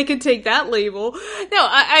think I can take that label. No,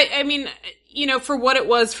 I mean, you know, for what it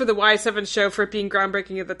was for the Y7 show, for it being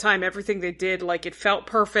groundbreaking at the time, everything they did, like, it felt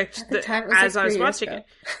perfect as I was watching it.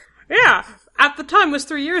 Yeah, at the time was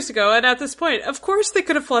 3 years ago, and at this point, of course they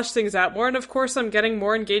could have fleshed things out more, and of course I'm getting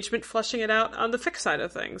more engagement fleshing it out on the fic side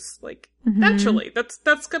of things. Like, naturally,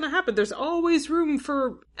 that's gonna happen. There's always room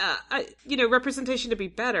for, you know, representation to be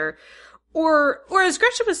better. Or as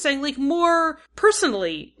Gretchen was saying, like, more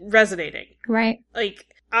personally resonating. Right. Like,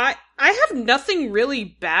 I have nothing really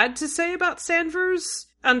bad to say about Sanvers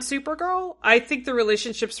on Supergirl. I think the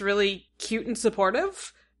relationship's really cute and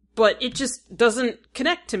supportive, but it just doesn't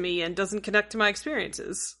connect to me and doesn't connect to my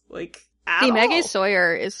experiences. Like, at all. Maggie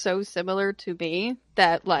Sawyer is so similar to me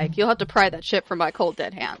that, like, you'll have to pry that shit from my cold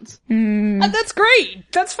dead hands. That's great!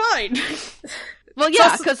 That's fine! Well,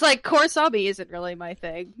 yeah, because, like, Kurosami isn't really my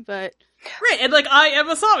thing, but... Right, and, like, I am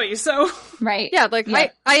a Sami, so... Right. Yeah, like, yeah.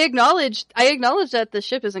 I acknowledge that the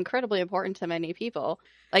ship is incredibly important to many people.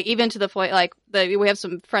 Like, even to the point, like, we have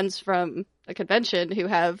some friends from a convention who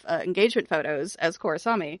have engagement photos as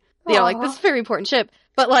Kurosami. You know, like, this is a very important ship.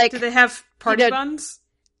 But, like... Do they have party buns?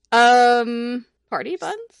 Party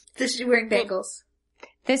buns? Is she wearing bangles?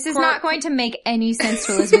 This is not going to make any sense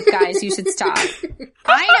to Elizabeth, guys. You should stop.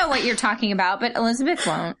 I know what you're talking about, but Elizabeth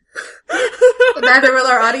won't. Neither will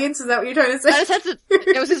our audience. Is that what you're trying to say? I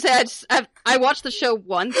was going to say, I watched the show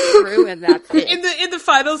once through, and that's it. In the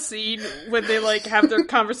final scene, when they, like, have their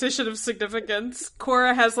conversation of significance,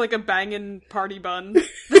 Cora has, like, a bangin' party bun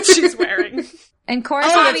that she's wearing. And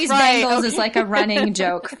Kurosami's bangles is like a running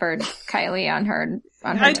joke for Kylie on her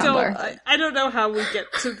Tumblr. I don't know how we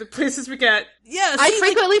get to the places we get. Yeah, I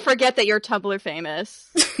frequently forget that you're Tumblr famous.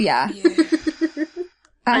 Yeah.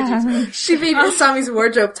 She made Sami's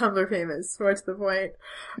wardrobe Tumblr famous, more to the point.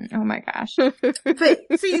 Oh my gosh. But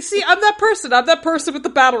see, I'm that person. I'm that person with the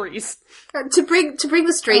batteries. To bring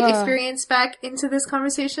the straight experience back into this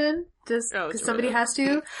conversation, just because somebody has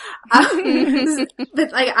to.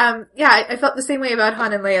 But like, yeah, I felt the same way about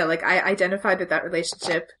Han and Leia. Like, I identified with that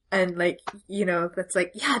relationship, and like, you know, that's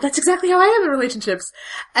like, yeah, that's exactly how I am in relationships.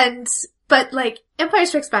 But like, Empire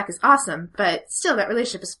Strikes Back is awesome, but still, that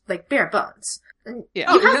relationship is like bare bones. And you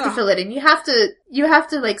have to fill it in. You have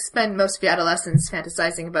to like spend most of your adolescence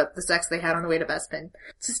fantasizing about the sex they had on the way to Bespin.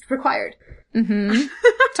 It's just required. Mm-hmm.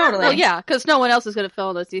 Totally. Well, yeah, because no one else is going to fill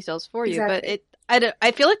in those details for you. But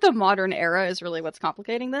I feel like the modern era is really what's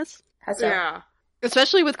complicating this. Yeah.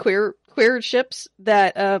 Especially with queer ships,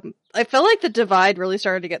 that I feel like the divide really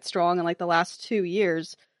started to get strong in like the last 2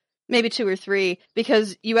 years. maybe 2 or 3,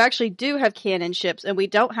 because you actually do have canon ships, and we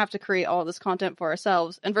don't have to create all this content for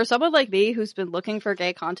ourselves. And for someone like me, who's been looking for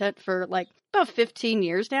gay content for, like, about 15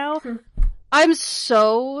 years now, I'm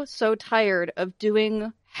so tired of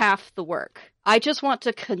doing half the work. I just want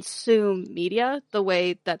to consume media the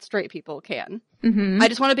way that straight people can. I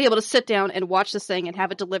just want to be able to sit down and watch this thing and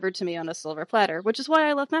have it delivered to me on a silver platter, which is why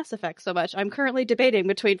I love Mass Effect so much. I'm currently debating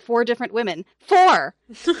between 4 different women. 4!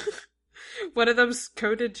 One of them's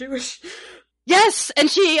coded Jewish. Yes! And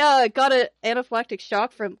she got an anaphylactic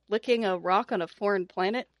shock from licking a rock on a foreign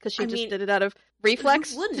planet, because she did it out of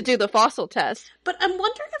reflex to do the fossil test. But I'm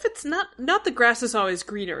wondering if it's not the grass is always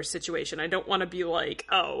greener situation. I don't want to be like,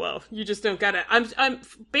 oh, well, you just don't get it. I'm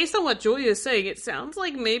based on what Julia is saying, it sounds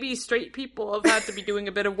like maybe straight people have had to be doing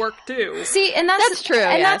a bit of work too. See, and that's true.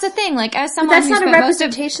 And that's the thing, like, as someone that's not a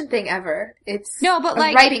representation thing ever. It's no, but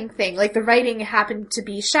a writing thing. Like, the writing happened to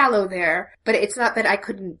be shallow there, but it's not that I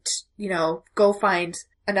couldn't, go find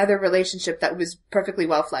another relationship that was perfectly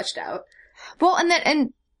well fleshed out. Well,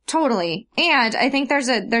 and totally. And I think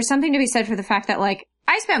there's something to be said for the fact that, like,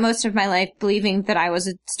 I spent most of my life believing that I was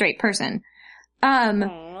a straight person.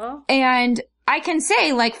 And I can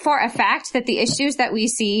say, like, for a fact that the issues that we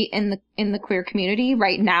see in the queer community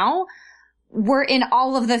right now were in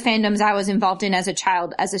all of the fandoms I was involved in as a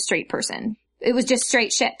child as a straight person. It was just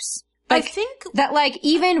straight ships. Like, I think that, like,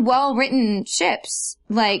 even well-written ships,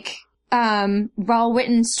 like,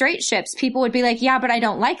 well-written straight ships, people would be like, yeah, but I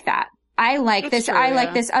don't like that. I like this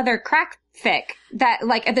other crack fic that,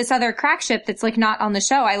 like, this other crack ship that's, like, not on the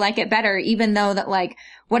show. I like it better, even though that, like,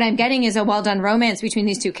 what I'm getting is a well-done romance between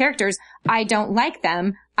these 2 characters. I don't like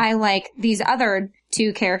them. I like these other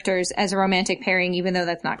 2 characters as a romantic pairing, even though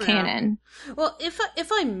that's not canon. Well, if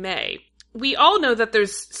I may, we all know that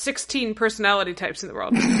there's 16 personality types in the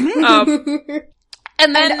world.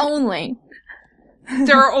 And only.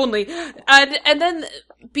 There are only. And then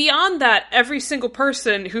beyond that, every single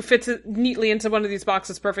person who fits neatly into one of these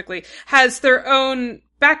boxes perfectly has their own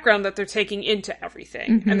background that they're taking into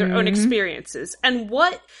everything and their own experiences. And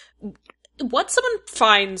what someone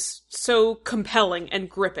finds so compelling and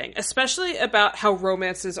gripping, especially about how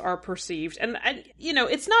romances are perceived. And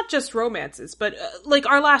it's not just romances, but like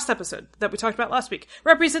our last episode that we talked about last week,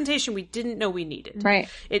 representation we didn't know we needed. Right.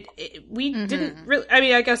 We didn't really, I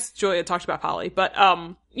mean, I guess Julia talked about Poly, but,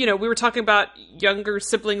 we were talking about younger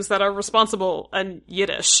siblings that are responsible and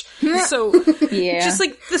Yiddish. So, just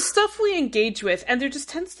like the stuff we engage with, and there just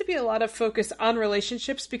tends to be a lot of focus on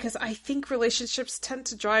relationships because I think relationships tend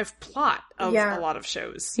to drive plot of a lot of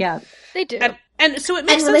shows. Yeah, they do. And so it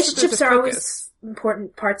makes sense. And relationships are always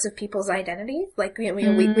important parts of people's identity. Like,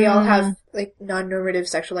 we all have, like, non-normative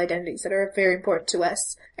sexual identities that are very important to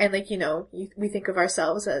us. And, like, we think of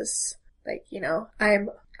ourselves as, like,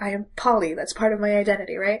 I am poly. That's part of my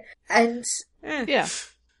identity, right? And yeah,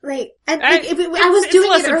 like, and I was doing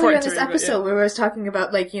it earlier in this episode where I was talking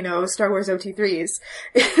about, like, Star Wars OT3s.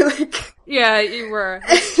 Like, yeah, you were.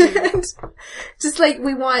 Just like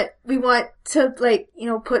we want to, like,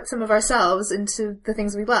 put some of ourselves into the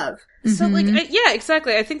things we love. So, like, yeah,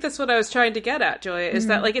 exactly. I think that's what I was trying to get at, Julia, is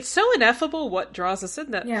that, like, it's so ineffable what draws us in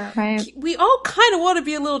that. Yeah. Right. We all kind of want to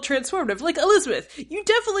be a little transformative. Like, Elizabeth, you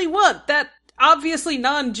definitely want that obviously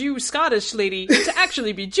non-Jew Scottish lady to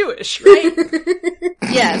actually be Jewish, right?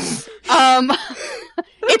 Yes.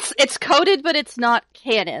 It's coded, but it's not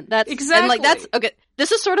canon. That's exactly. And, like, that's okay.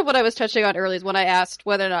 This is sort of what I was touching on earlier when I asked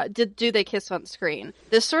whether or not do they kiss on screen.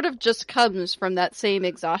 This sort of just comes from that same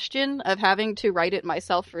exhaustion of having to write it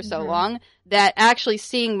myself for so long that actually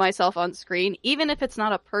seeing myself on screen, even if it's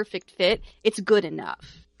not a perfect fit, it's good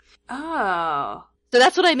enough. Oh. So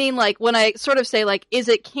that's what I mean, like, when I sort of say, like, is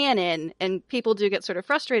it canon? And people do get sort of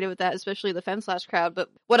frustrated with that, especially the Femslash crowd. But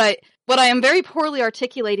what I am very poorly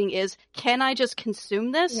articulating is, can I just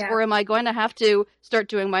consume this? Yeah. Or am I going to have to start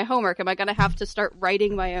doing my homework? Am I going to have to start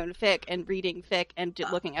writing my own fic and reading fic and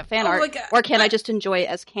looking at fan art? Or can I just enjoy it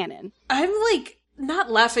as canon? I'm, like, not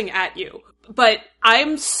laughing at you, but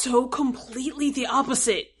I'm so completely the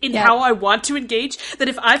opposite in how I want to engage that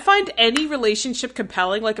if I find any relationship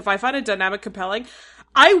compelling, like if I find a dynamic compelling,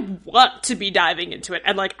 I want to be diving into it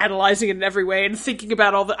and, like, analyzing it in every way and thinking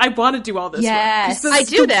about I want to do all this work. I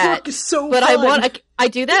do that. Work is so but fun. I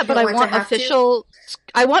do that, but I want official,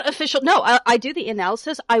 I do the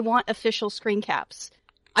analysis. I want official screen caps.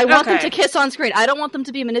 I want them to kiss on screen. I don't want them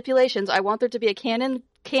to be manipulations. I want there to be a canon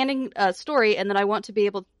story, and then I want to be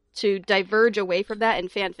able to diverge away from that in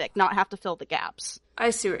fanfic, not have to fill the gaps. I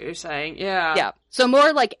see what you're saying. Yeah. Yeah. So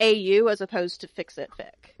more like AU as opposed to fix it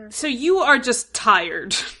fic. So you are just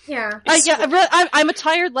tired. Yeah. I'm a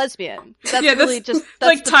tired lesbian. That's really just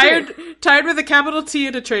that's like tired with a capital T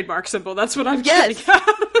and a trademark symbol. That's what I'm getting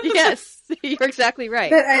at. Yes, you're exactly right.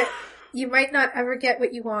 But you might not ever get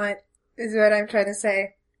what you want, is what I'm trying to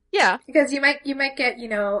say. Yeah. Because you might get,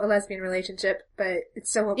 a lesbian relationship, but it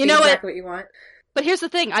still won't be exactly what you want. But here's the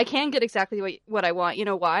thing, I can get exactly what I want. You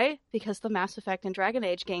know why? Because the Mass Effect and Dragon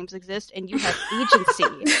Age games exist and you have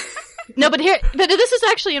agency. No, but this is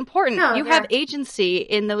actually important. You have agency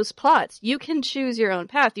in those plots. You can choose your own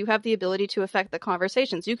path. You have the ability to affect the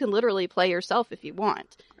conversations. You can literally play yourself if you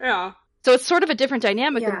want. Yeah. So it's sort of a different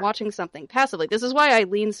dynamic than watching something passively. This is why I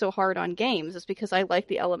lean so hard on games, is because I like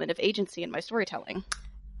the element of agency in my storytelling.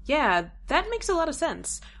 Yeah, that makes a lot of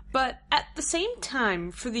sense. But at the same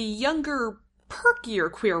time, for the younger,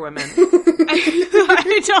 perkier queer women,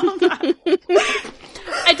 I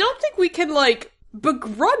don't think we can,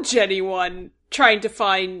 begrudge anyone trying to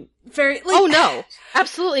find oh no,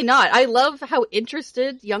 absolutely not. I love how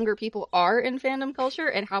interested younger people are in fandom culture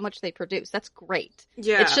and how much they produce. That's great.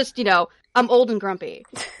 Yeah. It's just, I'm old and grumpy.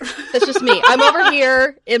 That's just me. I'm over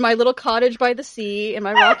here in my little cottage by the sea in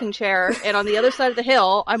my rocking chair, and on the other side of the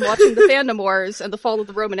hill, I'm watching the Fandom Wars and the fall of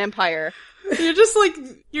the Roman Empire. You're just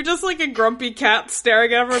like a grumpy cat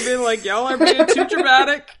staring at everyone being like, y'all are being too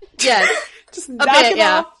dramatic. Yes. Just knock it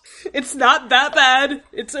off. It's not that bad.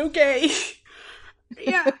 It's okay.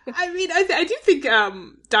 Yeah, I mean, I do think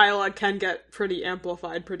dialogue can get pretty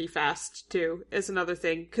amplified pretty fast too. Is another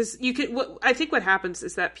thing, because I think what happens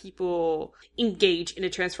is that people engage in a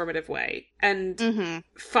transformative way and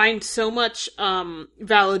find so much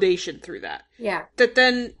validation through that. Yeah, that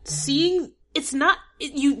then seeing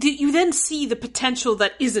you then see the potential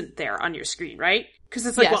that isn't there on your screen, right? Because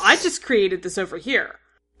it's like, well, I just created this over here.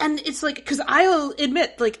 And it's like, because I'll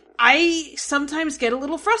admit, I sometimes get a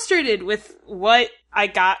little frustrated with what I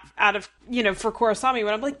got out of, for Kurosami,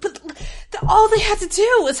 when I'm like, but all they had to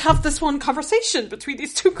do was have this one conversation between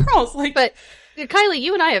these two girls. But Kylie,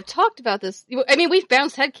 you and I have talked about this. I mean, we've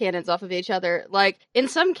bounced headcanons off of each other. In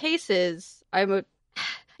some cases, you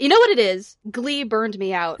know what it is? Glee burned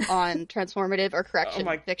me out on transformative or correction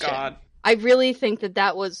fiction. Oh my god. I really think and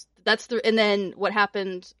then what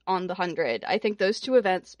happened on the 100. I think those two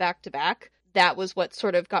events back to back, that was what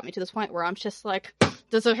sort of got me to this point where I'm just like,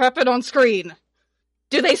 does it happen on screen?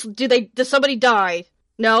 Does somebody die?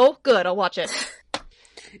 No? Good, I'll watch it.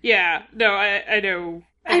 Yeah, no, I know.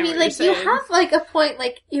 I mean, you have, a point,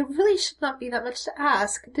 it really should not be that much to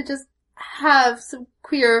ask to just have some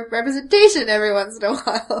queer representation every once in a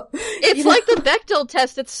while. It's like the Bechdel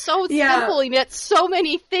test. It's so simple, and yet so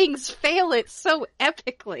many things fail it so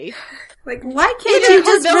epically. Why can't you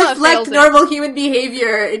just reflect normal human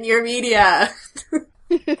behavior in your media?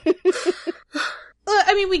 Well,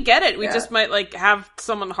 I mean, we get it. We just might, have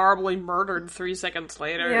someone horribly murdered 3 seconds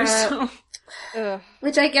later. Yeah. So.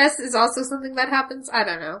 Which I guess is also something that happens. I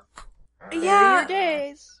don't know. Yeah.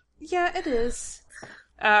 Days. Yeah, it is.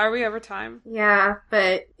 Are we over time? Yeah,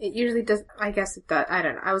 but it usually does. I guess it does. I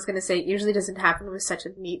don't know. I was going to say it usually doesn't happen with such a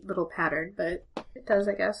neat little pattern, but it does,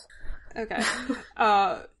 I guess. Okay.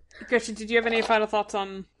 Gretchen, did you have any final thoughts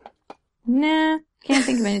on? Nah, can't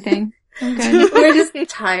think of anything. I'm good. We're just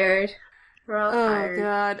tired. We're all tired. Oh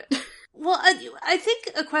god. Well, I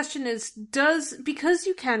think a question is, because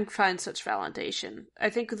you can find such validation,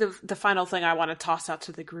 I think the final thing I want to toss out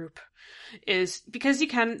to the group is, because you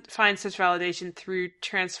can find such validation through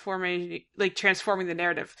transforming the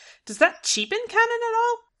narrative, does that cheapen canon at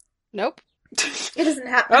all? Nope. It doesn't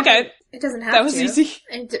have. Okay. It doesn't have to. That was to. easy.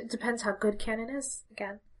 It depends how good canon is,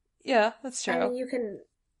 again. Yeah, that's true. I mean, you can,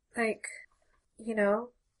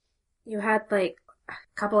 you had, a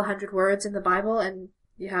couple 100 words in the Bible, and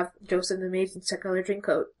you have Joseph the Maiden's Technicolor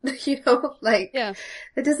Dreamcoat. Yeah.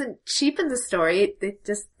 It doesn't cheapen the story. It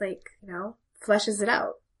just, fleshes it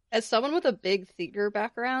out. As someone with a big theater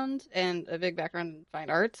background and a big background in fine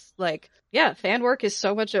arts, fan work is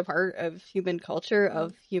so much a part of human culture,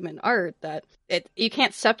 of human art, that you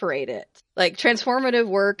can't separate it. Transformative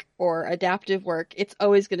work or adaptive work, it's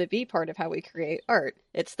always going to be part of how we create art.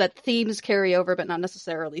 It's that themes carry over, but not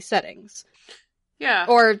necessarily settings. Yeah.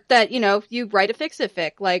 Or that, you write a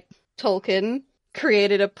fix-it-fic, like Tolkien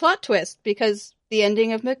created a plot twist because the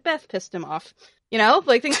ending of Macbeth pissed him off.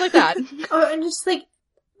 Things like that. And just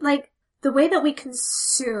the way that we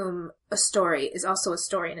consume a story is also a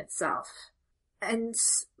story in itself. And,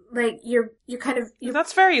 you're kind of...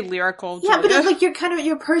 That's very lyrical, Julia. Yeah, but it's you're kind of,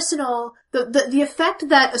 your personal... The effect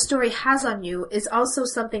that a story has on you is also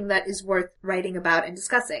something that is worth writing about and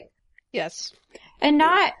discussing. Yes. And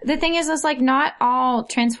the thing is like, not all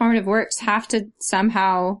transformative works have to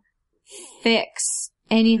somehow fix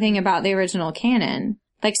anything about the original canon.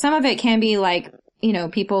 Like, some of it can be like, you know,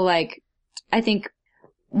 people like, I think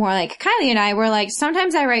more like Kylie and I were like,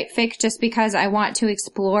 sometimes I write fic just because I want to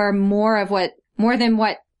explore more than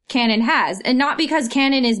what canon has. And not because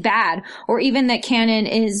canon is bad, or even that canon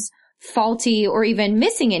is faulty or even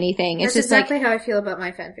missing anything. It's That's just exactly like, how I feel about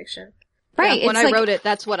my fan fiction. Right. Yeah, when I wrote it,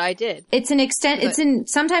 that's what I did. It's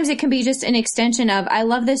sometimes it can be just an extension of, I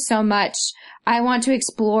love this so much, I want to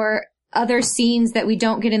explore other scenes that we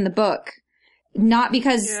don't get in the book. Not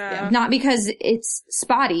because it's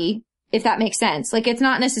spotty, if that makes sense. Like, it's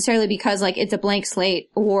not necessarily because like it's a blank slate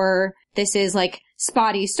or this is like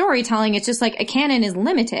spotty storytelling. It's just like a canon is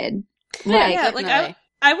limited. Like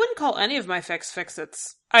I wouldn't call any of my fics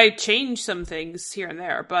fix-its. I change some things here and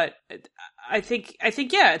there, but I think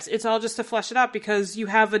yeah, it's all just to flesh it out because you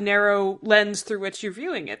have a narrow lens through which you're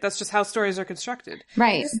viewing it. That's just how stories are constructed.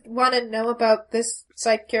 Right. I just want to know about this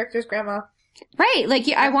side character's grandma. Right. Like,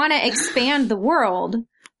 I want to expand the world.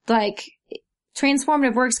 Like,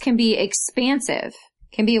 transformative works can be expansive.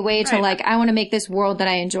 Can be a way to like, I want to make this world that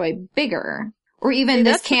I enjoy bigger. Or even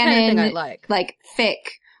this canon, kind of like fic.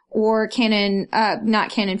 Or canon,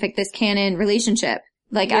 not canon fic, this canon relationship.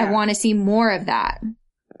 Like, I want to see more of that.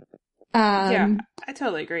 Yeah, I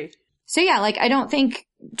totally agree. So yeah, like, I don't think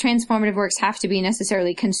transformative works have to be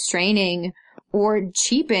necessarily constraining or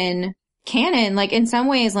cheapen canon. Like, in some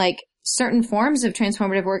ways, like, certain forms of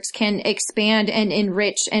transformative works can expand and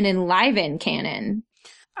enrich and enliven canon.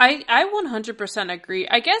 I 100% agree.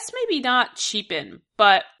 I guess maybe not cheapen,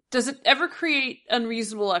 but does it ever create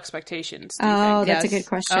unreasonable expectations? Oh, that's a good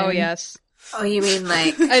question. Oh, yes. Oh, you mean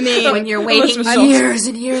like, when you're waiting years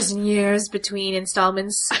and years and years between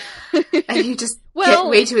installments and you just get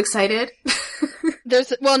way too excited?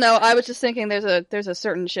 No, I was just thinking there's a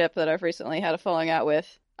certain ship that I've recently had a falling out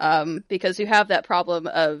with, because you have that problem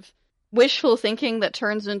of wishful thinking that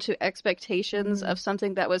turns into expectations of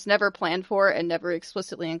something that was never planned for and never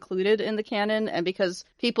explicitly included in the canon, and because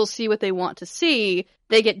people see what they want to see,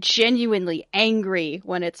 they get genuinely angry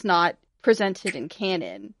when it's not presented in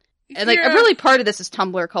canon. And like, a really part of this is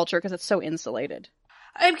Tumblr culture because it's so insulated.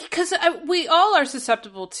 Because we all are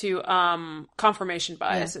susceptible to confirmation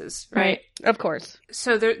biases, right? Of course.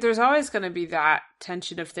 So there's always going to be that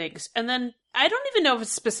tension of things. And then I don't even know if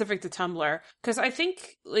it's specific to Tumblr, because I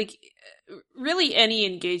think, like, really any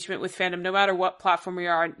engagement with fandom, no matter what platform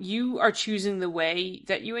you're on, you are choosing the way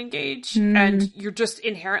that you engage, and you're just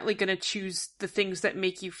inherently going to choose the things that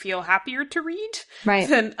make you feel happier to read. Right.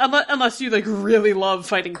 Than, unless you, like, really love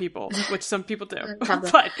fighting people, which some people do.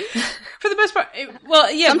 But for the most part,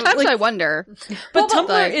 sometimes like, I wonder. But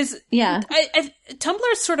Tumblr is... Yeah.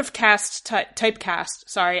 Tumblr is sort of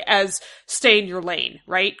typecast, as stay in your lane,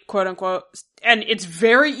 right? Quote unquote. And it's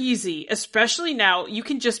very easy, especially now, you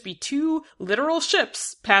can just be two literal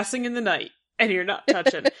ships passing in the night, and you're not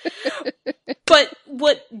touching. But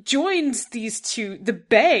what joins these two, the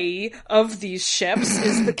bay of these ships,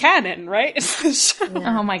 is the canon, right? It's the ship.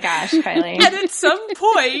 Oh my gosh, Kylie. And at some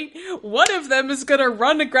point, one of them is gonna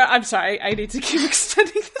run aground. I'm sorry, I need to keep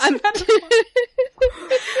extending this.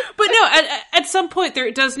 But no, at some point,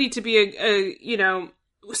 there does need to be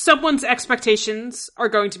someone's expectations are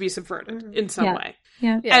going to be subverted in some way.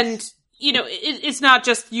 Yeah. Yes. And, it's not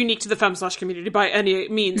just unique to the femme/slash community by any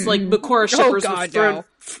means. Like, Makora shippers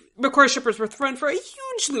were thrown for a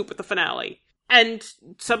huge loop at the finale. And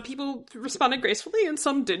some people responded gracefully and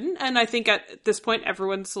some didn't. And I think at this point,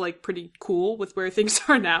 everyone's, like, pretty cool with where things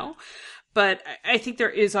are now. But I think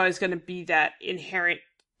there is always going to be that inherent...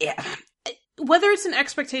 Whether it's an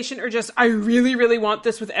expectation or just, I really, really want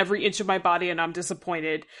this with every inch of my body and I'm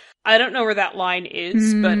disappointed. I don't know where that line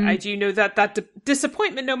is, but I do know that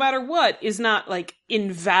disappointment, no matter what, is not, like,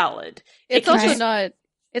 invalid. It's also not,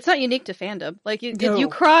 it's not unique to fandom. Like, if you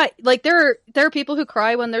cry, like, there are people who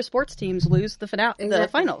cry when their sports teams lose the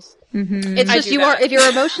finals. Mm-hmm. It's just, if you're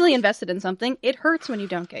emotionally invested in something, it hurts when you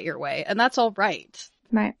don't get your way, and that's all right.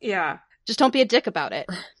 Right. Yeah. Just don't be a dick about it.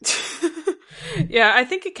 Yeah, I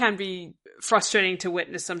think it can be frustrating to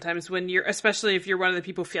witness sometimes when especially if you're one of the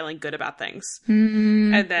people feeling good about things.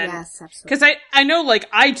 Mm-hmm. And then, yes, because I know, like,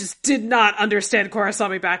 I just did not understand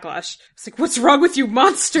Kurosami Backlash. It's like, what's wrong with you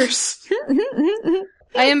monsters?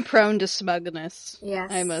 I am prone to smugness. Yes.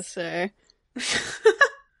 I must say.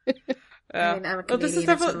 I mean, I'm a Canadian,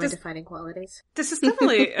 that's one of my defining qualities. This is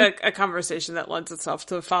definitely a conversation that lends itself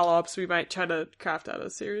to follow-ups. We might try to craft out a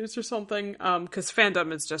series or something, because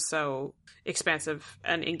fandom is just so expansive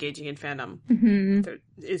and engaging in fandom. Mm-hmm. It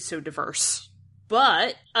is so diverse.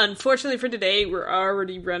 But unfortunately for today, we're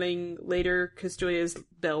already running later because Julia's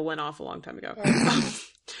bell went off a long time ago.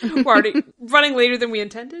 We're already running later than we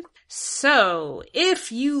intended. So,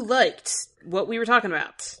 if you liked what we were talking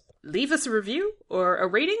about, leave us a review or a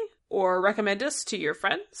rating or recommend us to your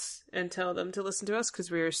friends and tell them to listen to us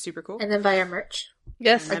because we're super cool. And then buy our merch.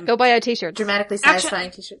 Yes, go buy our t-shirts. Dramatically satisfying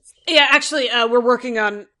t-shirts. Yeah, actually, we're working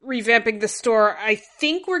on revamping the store. I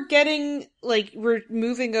think we're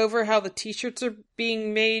moving over how the t-shirts are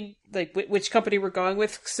being made, like which company we're going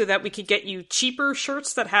with, so that we could get you cheaper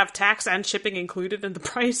shirts that have tax and shipping included in the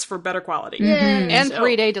price for better quality. Mm-hmm. And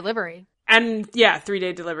 3-day delivery. And yeah,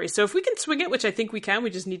 3-day delivery. So if we can swing it, which I think we can, we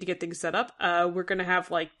just need to get things set up. We're going to have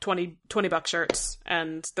like $20 shirts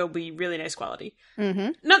and they'll be really nice quality.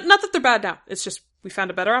 Mm-hmm. Not that they're bad now. It's just we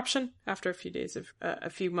found a better option after a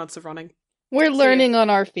few months of running. We're learning on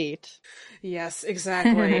our feet. Yes,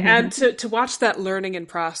 exactly. And to watch that learning in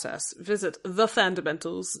process, visit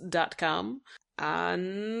thefundamentals.com.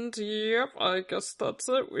 And yep, I guess that's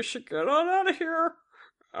it. We should get on out of here.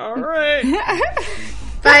 All right.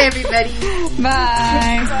 Bye, everybody.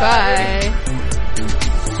 Bye. Bye.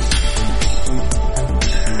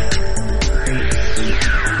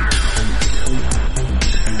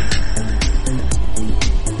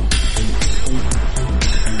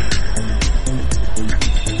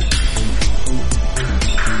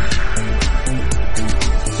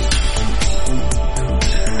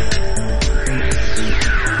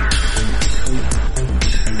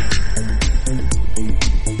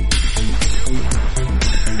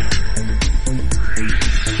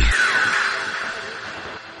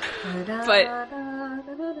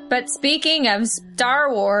 But speaking of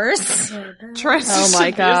Star Wars, oh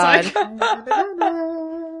my god.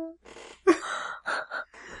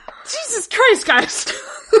 Jesus Christ, guys.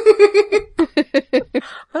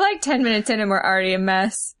 We're like 10 minutes in and we're already a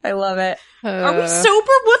mess. I love it. Are we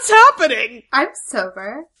sober? What's happening? I'm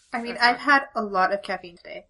sober. I mean, I've had a lot of caffeine today.